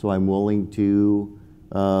 so I'm willing to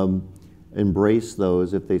embrace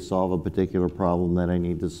those if they solve a particular problem that I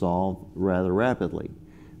need to solve rather rapidly.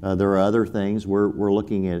 There are other things. We're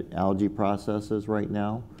looking at algae processes right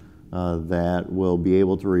now that will be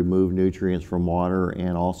able to remove nutrients from water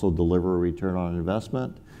and also deliver a return on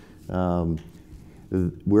investment.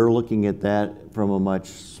 We're looking at that from a much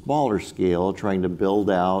smaller scale, trying to build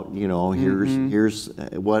out, here's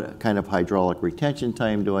what kind of hydraulic retention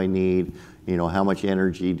time do I need, how much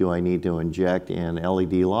energy do I need to inject in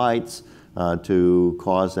LED lights to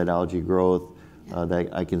cause that algae growth that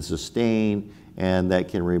I can sustain and that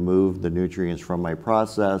can remove the nutrients from my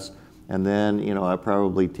process. And then, I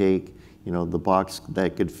probably take, the box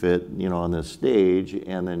that could fit, on this stage,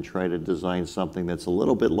 and then try to design something that's a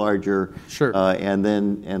little bit larger. Sure. And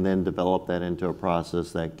then develop that into a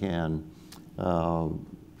process that can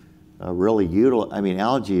really utilize. I mean,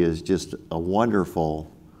 algae is just a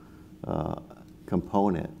wonderful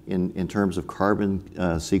component in terms of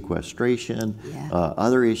carbon sequestration,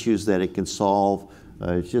 other issues that it can solve.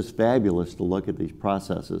 It's just fabulous to look at these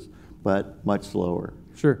processes, but much slower.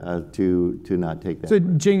 Sure. To not take that. So,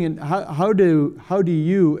 Jing, how do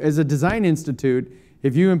you, as a design institute,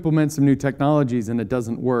 if you implement some new technologies and it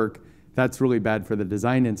doesn't work, that's really bad for the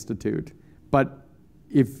design institute. But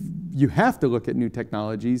if you have to look at new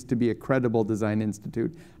technologies to be a credible design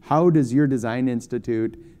institute, how does your design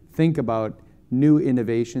institute think about new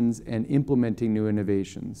innovations and implementing new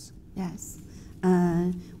innovations? Yes.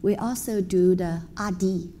 We also do the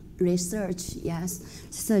R&D research, yes.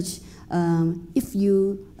 Such, if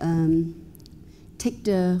you take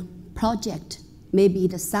the project, maybe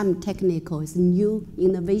some technicals, new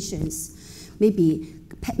innovations, maybe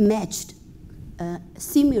matched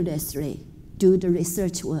seamlessly do the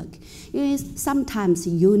research work. Sometimes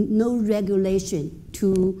no regulation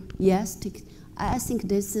to, yes, I think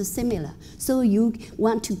this is similar. So you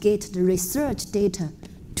want to get the research data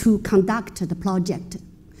to conduct the project.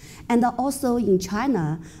 And also in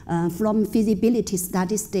China, from feasibility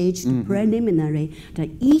study stage to preliminary,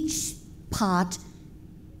 each part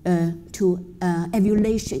to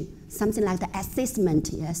evaluation, something like the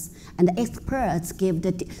assessment, yes, and the experts give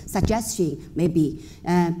the suggestion, maybe.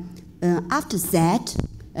 After that,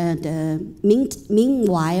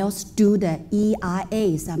 meanwhile, do the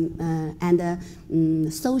ERA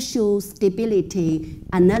and social stability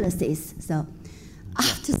analysis. So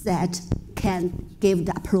after that, can give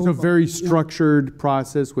the approval. So very structured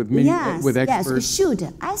process with experts. Yes, it should.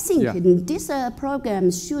 I think this program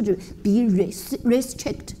should be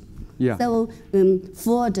restricted. Yeah. So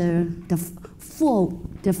for the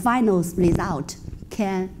final result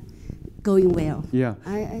can going well. Yeah.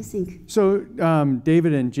 I think. So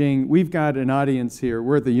David and Jing, we've got an audience here.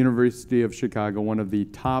 We're at the University of Chicago, one of the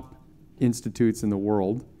top institutes in the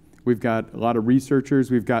world. We've got a lot of researchers.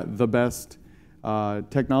 We've got the best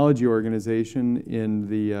technology organization in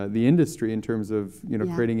the industry in terms of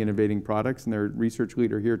creating innovating products, and their research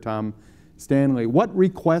leader here, Tom Stanley. What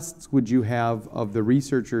requests would you have of the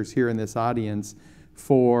researchers here in this audience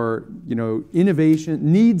for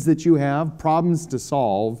innovation needs that you have, problems to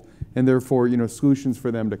solve, and therefore solutions for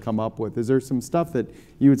them to come up with? Is there some stuff that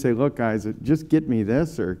you would say, look guys, just get me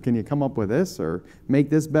this, or can you come up with this, or make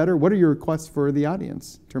this better? What are your requests for the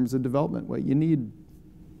audience in terms of development? What you need?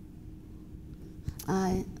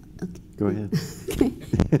 Okay. Go ahead.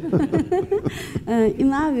 In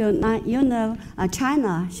my view,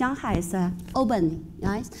 China, Shanghai is open.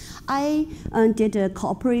 Right? I did a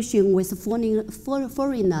cooperation with foreign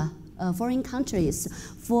countries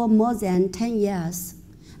for more than 10 years.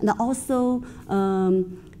 and also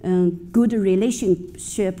good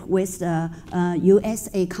relationship with the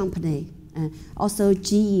USA company, also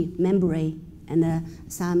GE membrane, and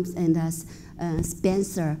some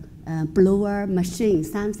Spencer blower machine,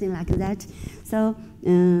 something like that. So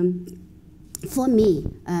for me,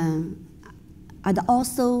 and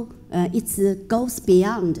also it goes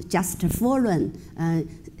beyond just foreign.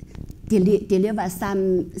 Deliver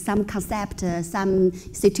some concept, some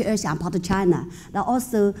situation about China. They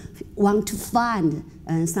also want to find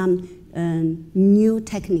some new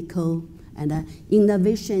technical and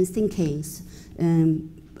innovation thinkings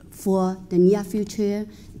for the near future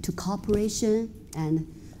to cooperation and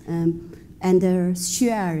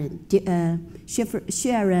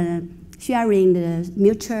sharing the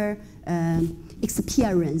mutual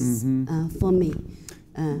experience for me.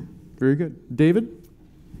 Very good. David?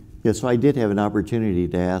 Yeah, so I did have an opportunity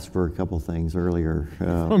to ask for a couple things earlier.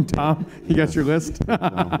 Tom, you got your list? So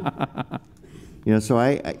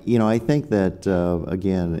I think that,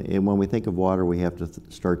 again, when we think of water, we have to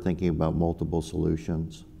start thinking about multiple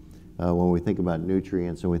solutions. When we think about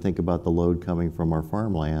nutrients and we think about the load coming from our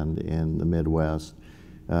farmland in the Midwest,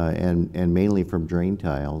 and mainly from drain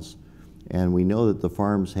tiles, and we know that the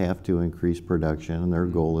farms have to increase production, and their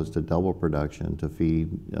goal is to double production to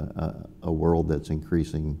feed a world that's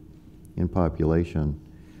increasing in population.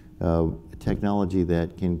 Technology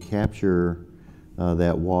that can capture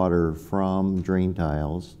that water from drain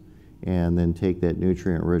tiles and then take that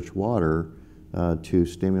nutrient-rich water to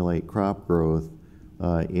stimulate crop growth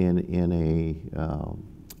in a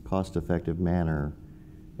cost-effective manner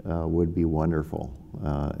would be wonderful,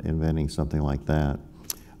 inventing something like that.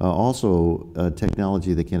 Also,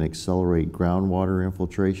 technology that can accelerate groundwater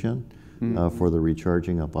infiltration for the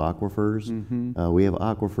recharging of aquifers. We have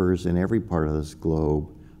aquifers in every part of this globe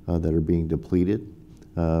that are being depleted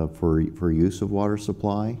for use of water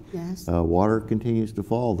supply. Yes. Water continues to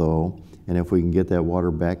fall, though, and if we can get that water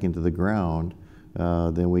back into the ground,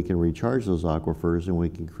 then we can recharge those aquifers and we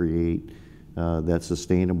can create that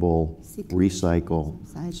sustainable recycle.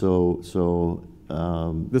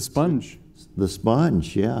 The sponge. The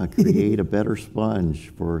sponge, yeah, create a better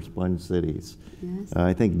sponge for sponge cities. Yes.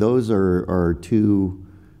 I think those are two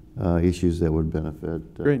issues that would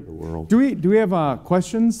benefit the world. Do we have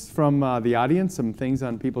questions from the audience, some things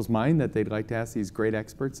on people's mind that they'd like to ask these great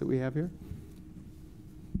experts that we have here?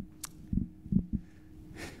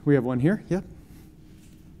 We have one here, yeah.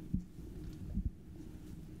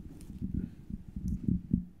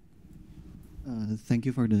 Thank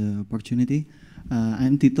you for the opportunity.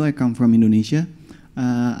 I'm Tito, I come from Indonesia.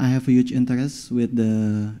 I have a huge interest with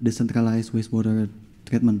the decentralized wastewater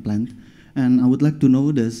treatment plant, and I would like to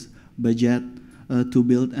know this budget to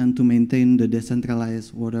build and to maintain the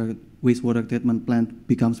decentralized wastewater treatment plant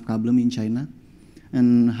becomes problem in China,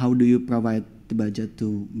 and how do you provide the budget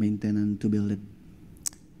to maintain and to build it?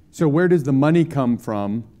 So where does the money come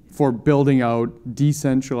from for building out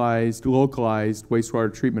decentralized, localized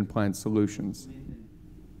wastewater treatment plant solutions?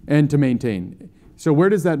 And to maintain. So where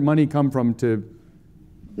does that money come from to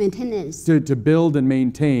maintenance? To build and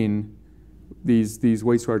maintain these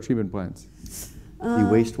wastewater treatment plants? The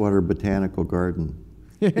wastewater botanical garden.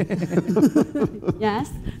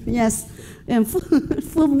 Yes, yes. And for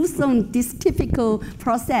Wusong, this typical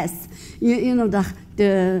process, you know,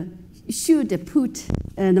 the should put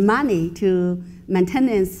the money to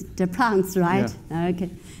maintenance the plants, right? Yeah. Okay,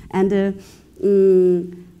 and.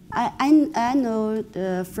 I know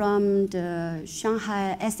from the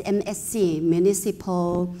Shanghai SMSC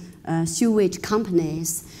municipal sewage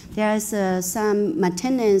companies, there's some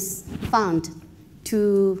maintenance fund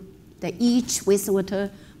to each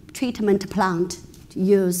wastewater treatment plant to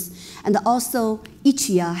use, and also each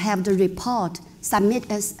year have the report submit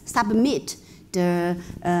the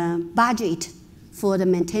budget for the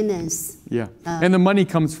maintenance. Yeah, and the money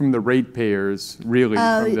comes from the ratepayers, really,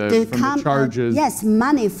 from the charges. Yes,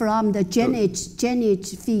 money from the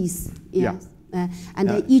drainage fees. Yes. Yeah.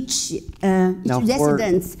 And each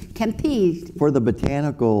residents can pay. For the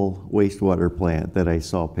botanical wastewater plant that I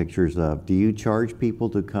saw pictures of, do you charge people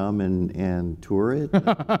to come and tour it?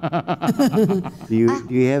 do you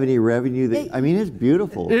have any revenue? I mean, it's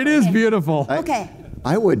beautiful. It is beautiful. Okay.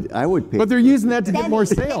 I would pay. But they're using that to get more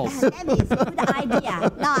sales. That is a good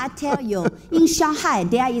idea. Now I tell you, in Shanghai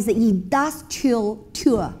there is an industrial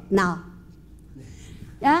tour now.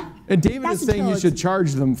 Yeah. And David is saying you should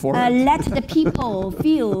charge them for it. Let the people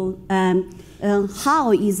feel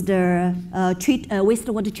how is the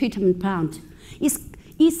wastewater treatment plant.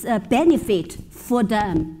 It's a benefit for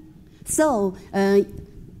them. So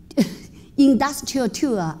industrial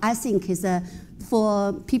tour, I think, is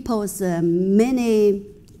for people's many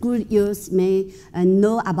good use may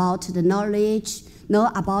know about the knowledge,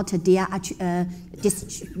 know about their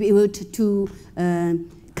distribute to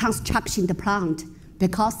construction the plant,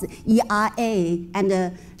 because ERA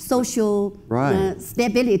and social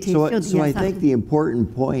stability. So I think the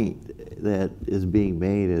important point that is being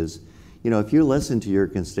made is, if you listen to your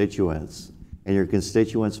constituents and your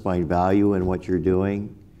constituents find value in what you're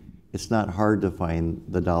doing, it's not hard to find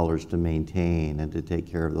the dollars to maintain and to take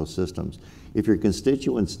care of those systems. If your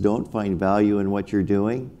constituents don't find value in what you're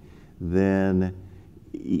doing, then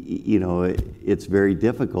it's very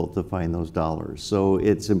difficult to find those dollars. So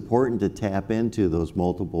it's important to tap into those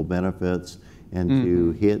multiple benefits and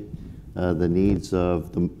to hit the needs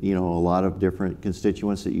of a lot of different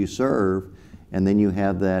constituents that you serve, and then you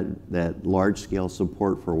have that large-scale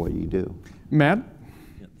support for what you do. Matt?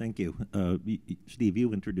 Yeah, thank you. Steve,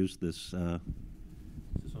 you introduced this. Is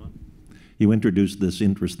this on? You introduced this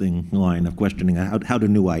interesting line of questioning how do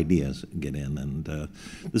new ideas get in, and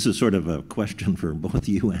this is sort of a question for both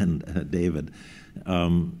you and David.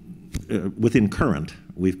 Within Current,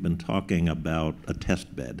 we've been talking about a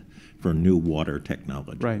test bed for new water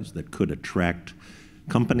technologies that could attract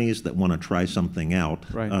companies that want to try something out.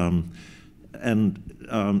 I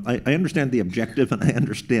understand the objective and I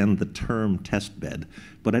understand the term test bed,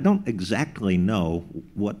 but I don't exactly know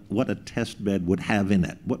what a test bed would have in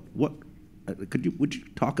it. Would you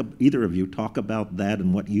talk, either of you talk about that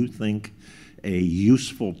and what you think a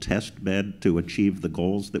useful test bed to achieve the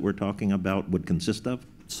goals that we're talking about would consist of?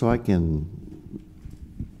 So I can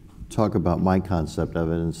talk about my concept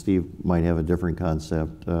of it, and Steve might have a different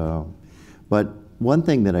concept. But one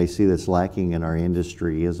thing that I see that's lacking in our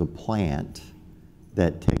industry is a plant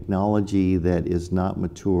that technology that is not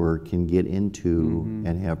mature can get into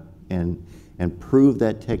and prove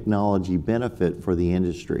that technology benefit for the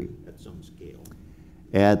industry. At some scale.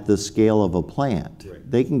 At the scale of a plant.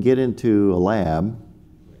 They can get into a lab,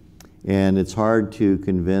 and it's hard to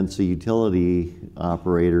convince a utility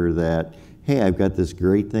operator that, hey, I've got this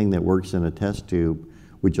great thing that works in a test tube.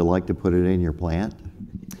 Would you like to put it in your plant?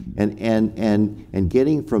 And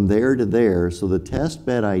getting from there to there, so the test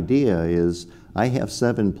bed idea is I have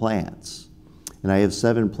 7 plants. And I have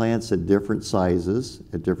 7 plants at different sizes,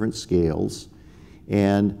 at different scales.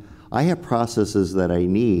 And I have processes that I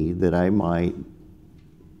need that I might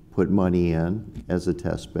put money in as a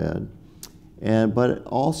test bed. But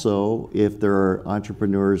also, if there are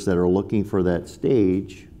entrepreneurs that are looking for that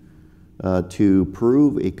stage to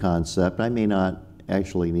prove a concept, I may not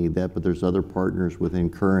actually need that, but there's other partners within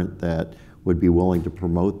Current that would be willing to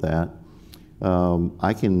promote that.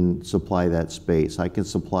 I can supply that space. I can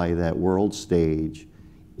supply that world stage,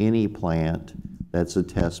 any plant that's a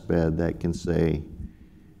test bed that can say,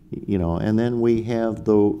 and then we have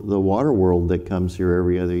the water world that comes here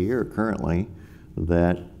every other year currently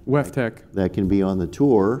that WEFTech. That can be on the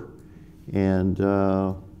tour, and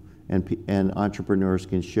entrepreneurs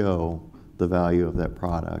can show the value of that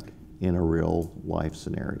product in a real life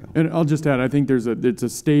scenario. And I'll just add, I think it's a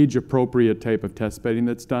stage appropriate type of test bedding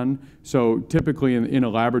that's done. So typically in a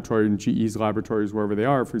laboratory, in GE's laboratories, wherever they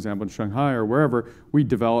are, for example, in Shanghai or wherever, we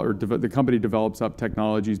develop, the company develops up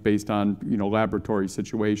technologies based on laboratory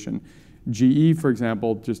situation. GE, for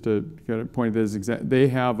example, just to get a point of this, they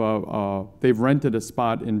have they've rented a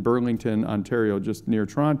spot in Burlington, Ontario, just near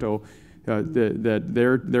Toronto, that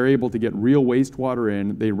they're able to get real wastewater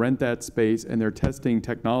in. They rent that space, and they're testing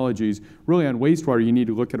technologies. Really, on wastewater, you need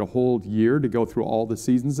to look at a whole year to go through all the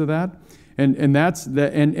seasons of that. And that's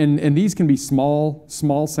and these can be small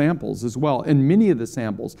samples as well, and many of the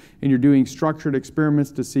samples. And you're doing structured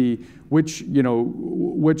experiments to see which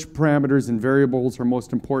parameters and variables are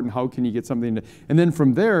most important. How can you get something to, and then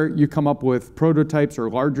from there you come up with prototypes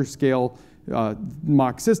or larger scale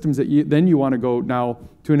mock systems that you want to go now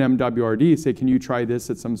to an MWRD, say, can you try this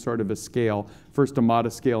at some sort of a scale, first a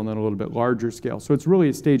modest scale and then a little bit larger scale. So it's really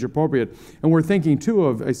a stage appropriate. And we're thinking too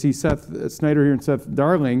of, I see Seth Snyder here and Seth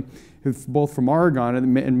Darling, who's both from Argonne,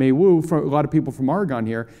 and Mei Wu, a lot of people from Argonne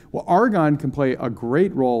here. Well, Argonne can play a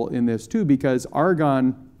great role in this too, because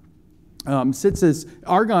Argonne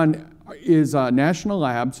Argonne is a national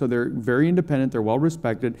lab, so they're very independent, they're well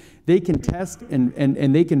respected. They can test and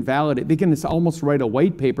they can validate. They can almost write a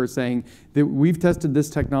white paper saying that we've tested this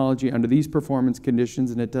technology under these performance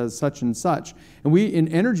conditions and it does such and such. And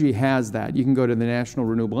energy has that. You can go to the National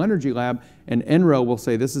Renewable Energy Lab and NREL will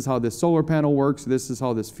say, this is how this solar panel works, this is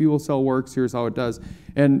how this fuel cell works, here's how it does.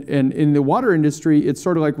 And in the water industry, it's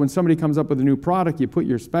sort of like when somebody comes up with a new product, you put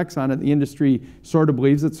your specs on it, the industry sort of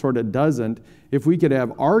believes it, sort of doesn't. If we could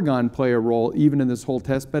have Argonne play a role even in this whole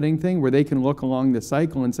test bedding thing, where they can look along the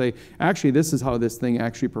cycle and say, actually, this is how this thing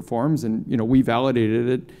actually performs, and we validated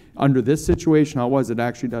it under this situation. How was it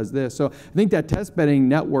actually does this? So I think that test bedding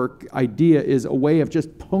network idea is a way of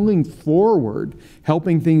just pulling forward,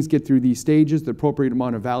 helping things get through these stages, the appropriate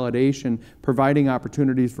amount of validation, providing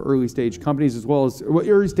opportunities for early stage companies as well as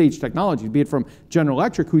early stage technologies, be it from General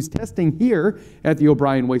Electric, who's testing here at the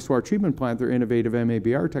O'Brien wastewater treatment plant their innovative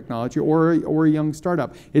MABR technology, or a young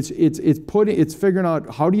startup. It's figuring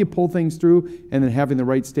out how do you pull things through, and then having the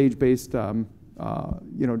right stage-based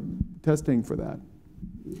testing for that.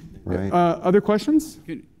 Right. Other questions?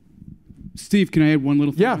 Steve, can I add one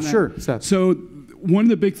little thing? Yeah, on that? sure, Seth. So one of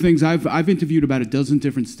the big things, I've interviewed about a dozen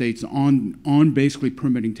different states on basically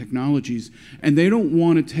permitting technologies, and they don't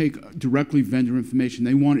want to take directly vendor information.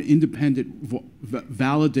 They want independent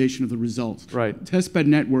validation of the results. Right. Testbed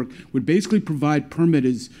network would basically provide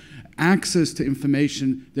permitters access to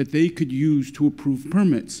information that they could use to approve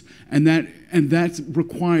permits, and that's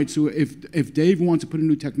required. So if Dave wants to put a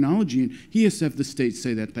new technology in, he has to have the state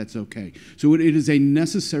say that that's okay. So it is a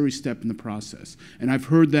necessary step in the process. And I've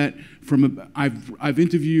heard that from I've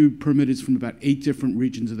interviewed permitters from about 8 different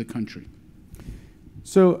regions of the country.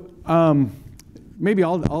 So maybe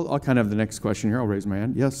I'll kind of have the next question here. I'll raise my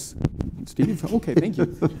hand. Yes, Steve. Okay, thank you.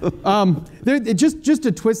 Just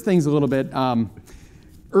to twist things a little bit.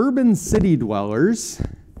 Urban city dwellers,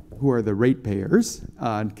 who are the ratepayers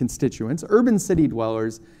and constituents, urban city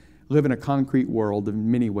dwellers live in a concrete world in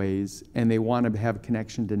many ways, and they want to have a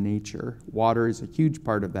connection to nature. Water is a huge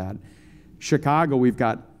part of that. Chicago, we've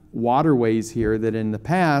got waterways here that in the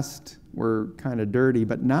past were kind of dirty,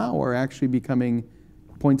 but now are actually becoming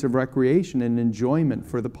points of recreation and enjoyment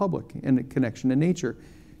for the public and a connection to nature.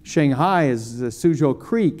 Shanghai is the Suzhou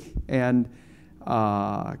Creek, and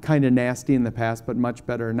kind of nasty in the past, but much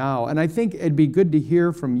better now. And I think it'd be good to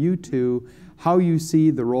hear from you two how you see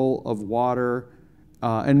the role of water,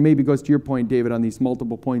 and maybe goes to your point, David, on these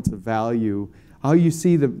multiple points of value, how you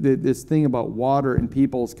see this thing about water and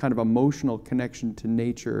people's kind of emotional connection to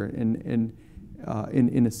nature in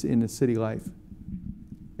a city life,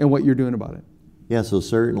 and what you're doing about it. Yeah, so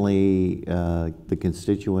certainly the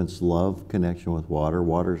constituents love connection with water.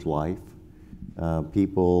 Water's life.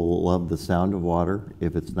 People love the sound of water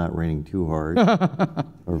if it's not raining too hard,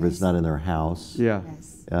 or if it's not in their house. Yeah.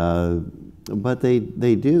 Yes. But they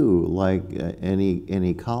do like an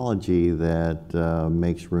ecology that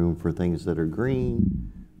makes room for things that are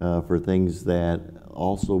green, for things that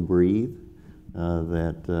also breathe,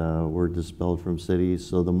 that were dispelled from cities.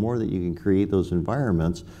 So the more that you can create those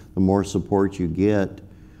environments, the more support you get. I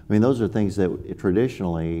mean, those are things that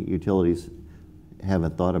traditionally utilities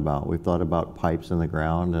haven't thought about. We've thought about pipes in the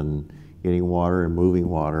ground and getting water and moving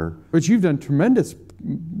water. But you've done tremendous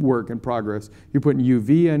work and progress. You're putting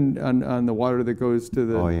UV on the water that goes to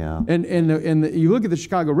the... Oh, yeah. And you look at the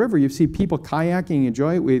Chicago River, you see people kayaking,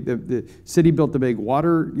 enjoy it. The city built the big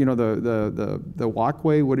water, the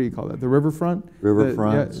walkway, what do you call that? The riverfront?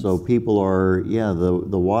 Riverfront, so people are,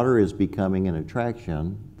 the water is becoming an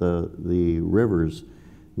attraction. The rivers,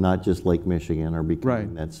 not just Lake Michigan, are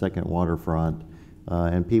becoming that second waterfront.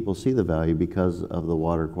 And people see the value because of the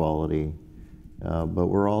water quality. But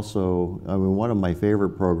we're also, one of my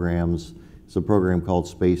favorite programs is a program called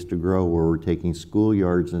Space to Grow, where we're taking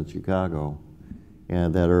schoolyards in Chicago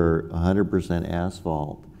and that are 100%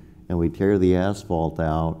 asphalt. And we tear the asphalt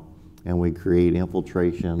out and we create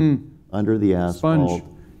infiltration under the asphalt, Sponge.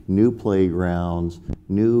 new playgrounds,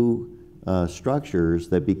 new structures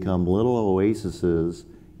that become little oases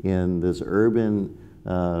in this urban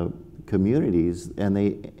communities, and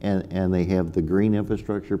they have the green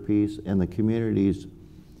infrastructure piece and the communities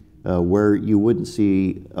where you wouldn't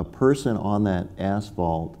see a person on that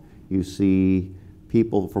asphalt. You see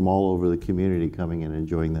people from all over the community coming and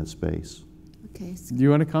enjoying that space. Okay. So Do you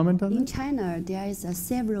want to comment on in that? China, there is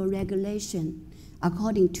several regulations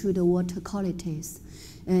according to the water qualities.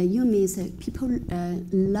 You mean people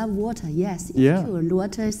love water? Yes, it's true.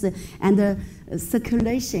 Water is and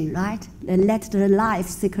circulation, right? Let the life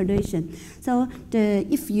circulation. So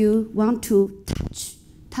if you want to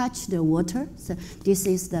touch the water, so this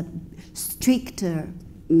is the strict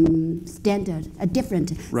standard,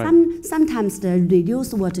 different. Right. Sometimes the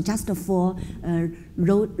reduced water just for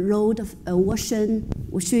road washing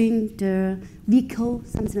the vehicle,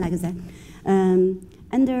 something like that.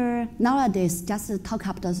 And nowadays, just talk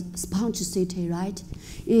about the sponge city, right?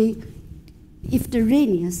 If the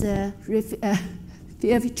rain is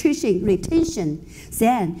retention,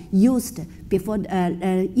 then used before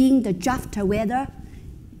in the draft weather,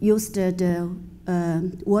 used the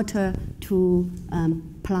water to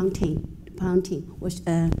planting,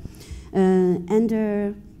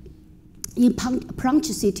 and in Punch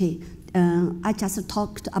City, I just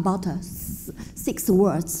talked about 6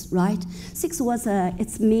 words, right? 6 words,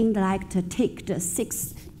 it's mean like to take the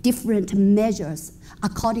 6 different measures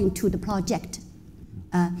according to the project.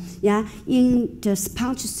 In the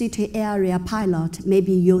Punch City area pilot,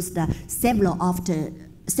 maybe use several of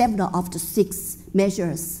the 6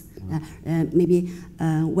 measures, maybe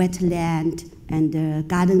wetland and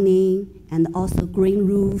gardening, and also green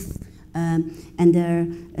roof, and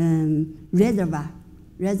reservoir,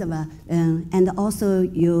 and also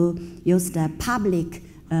you use the public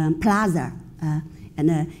plaza, and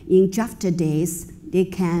in draft days they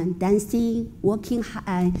can dancing, walking,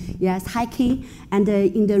 hiking, and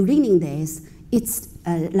in the raining days it's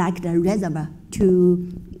like the reservoir to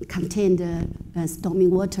contain the stormy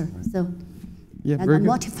water. So yeah, very good.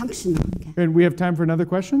 Multifunctional. Okay. And we have time for another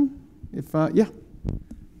question. If yeah.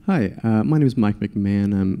 Hi, my name is Mike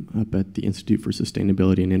McMahon. I'm up at the Institute for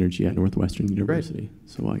Sustainability and Energy at Northwestern University. Great.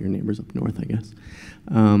 So all your neighbors up north, I guess.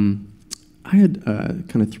 I had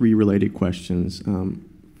kind of 3 related questions.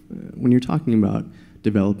 When you're talking about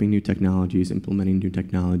developing new technologies, implementing new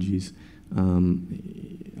technologies, a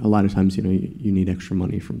lot of times, you need extra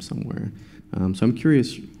money from somewhere. So I'm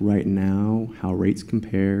curious right now how rates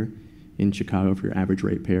compare in Chicago for your average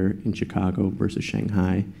ratepayer in Chicago versus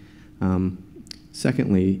Shanghai.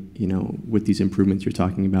 Secondly, with these improvements you're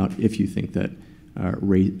talking about, if you think that a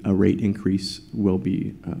rate increase will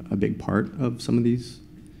be a big part of some of these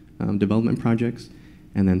development projects.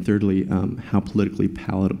 And then thirdly, how politically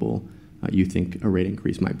palatable you think a rate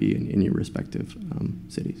increase might be in your respective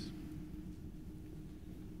cities.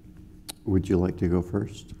 Would you like to go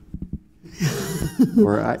first?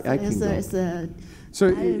 Or I can go. So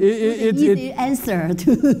it's an easy answer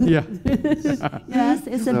to yeah. Yes,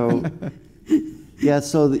 it's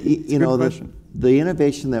so the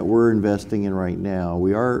innovation that we're investing in right now,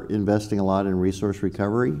 we are investing a lot in resource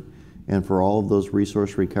recovery, and for all of those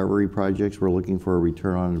resource recovery projects, we're looking for a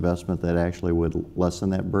return on investment that actually would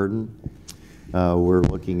lessen that burden. We're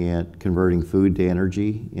looking at converting food to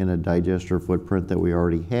energy in a digester footprint that we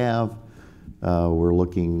already have. We're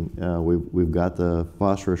looking, we've got the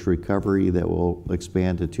phosphorus recovery that will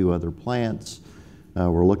expand to 2 other plants.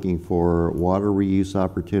 We're looking for water reuse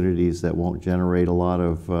opportunities that won't generate a lot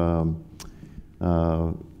of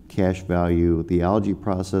cash value. The algae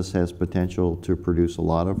process has potential to produce a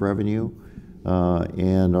lot of revenue.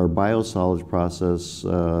 And our biosolids process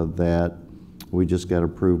that we just got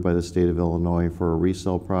approved by the state of Illinois for a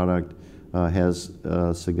resale product has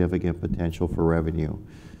significant potential for revenue.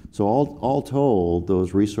 So all told,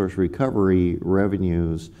 those resource recovery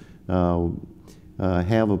revenues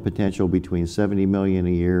have a potential between $70 million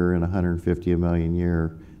a year and $150 million a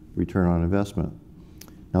year return on investment.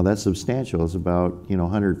 Now that's substantial. It's about,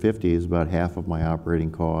 150 is about half of my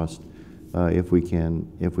operating cost if we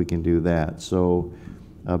can do that. So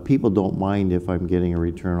people don't mind if I'm getting a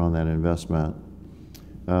return on that investment.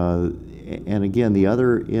 And again, the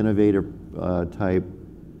other innovative type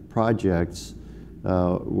projects,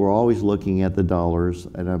 we're always looking at the dollars,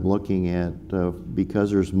 and I'm looking at,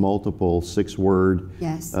 because there's multiple 6-word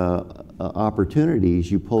yes.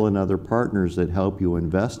 Opportunities, you pull in other partners that help you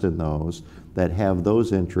invest in those, that have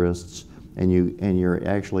those interests, and you're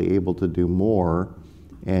actually able to do more,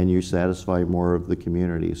 and you satisfy more of the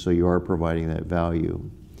community, so you are providing that value.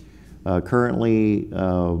 Currently,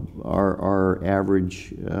 our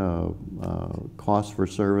average cost for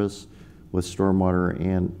service with stormwater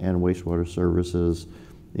and wastewater services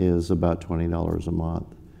is about $20 a month.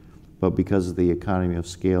 But because of the economy of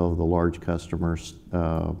scale of the large customers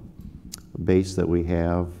base that we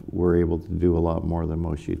have, we're able to do a lot more than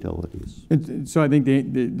most utilities. And so I think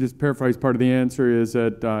this paraphrase part of the answer is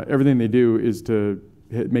that everything they do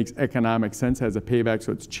it makes economic sense, has a payback,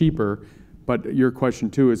 so it's cheaper. But your question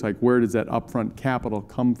too is like, where does that upfront capital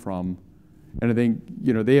come from? And I think,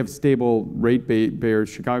 they have stable rate payers.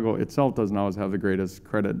 Chicago itself doesn't always have the greatest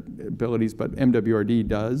credit abilities, but MWRD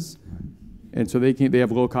does. And so they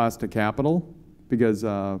have low cost of capital because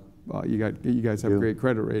you guys have great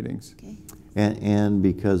credit ratings. Okay. And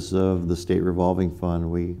because of the state revolving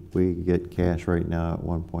fund, we get cash right now at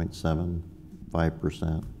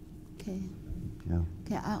 1.75%. Okay. Yeah.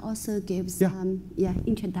 Okay, I also give some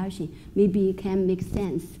introduction. Maybe it can make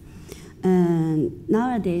sense.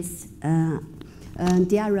 Nowadays, there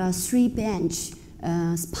are 3 bench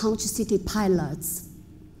Punch City pilots.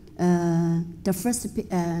 The first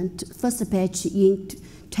batch in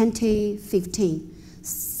 2015,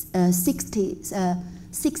 16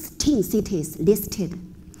 cities listed.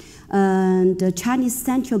 The Chinese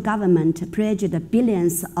central government pledged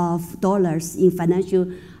billions of dollars in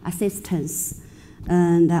financial assistance.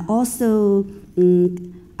 and also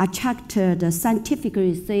attracted the scientific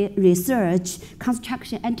research,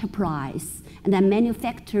 construction enterprise, and then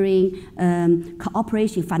manufacturing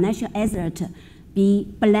cooperation, financial asset be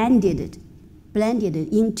blended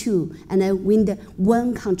into and then win the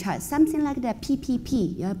one contract, something like the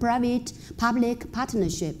PPP, private-public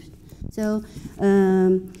partnership. So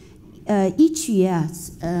each year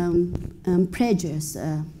pledges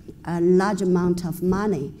a large amount of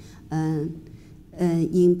money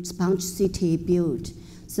in Sponge City build.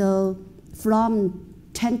 So from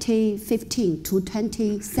 2015 to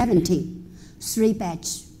 2017, 3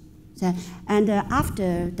 batch. And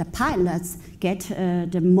after the pilots get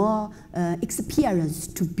the more experience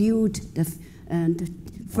to build the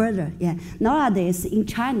further. Yeah. Nowadays in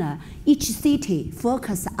China, each city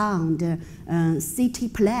focus on the city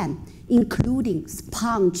plan, including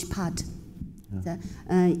sponge part.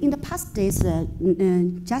 In the past days,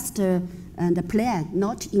 just the plan,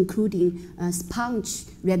 not including sponge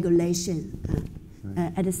regulation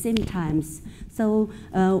at the same time. So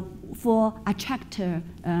for attractor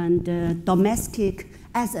and domestic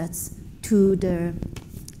assets to the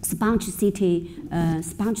sponge city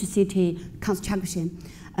construction.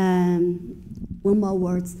 One more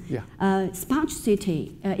word. Yeah. Sponge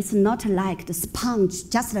city is not like the sponge,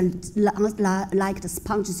 just like the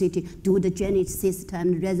sponge city do the drainage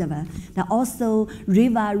system reservoir. There also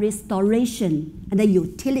river restoration and the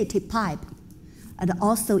utility pipe, and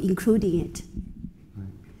also including it.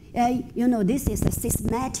 You know, this is a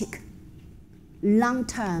systematic,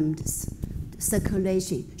 long-term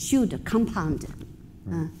circulation should compound.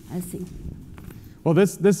 I think. Well,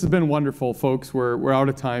 this has been wonderful, folks. We're out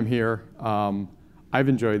of time here. I've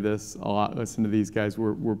enjoyed this a lot. Listen to these guys.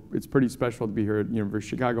 It's pretty special to be here at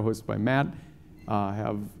University of Chicago, hosted by Matt.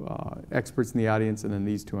 Have experts in the audience, and then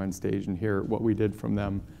these two on stage, and hear what we did from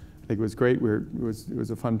them. I think it was great. It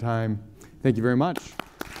was a fun time. Thank you very much.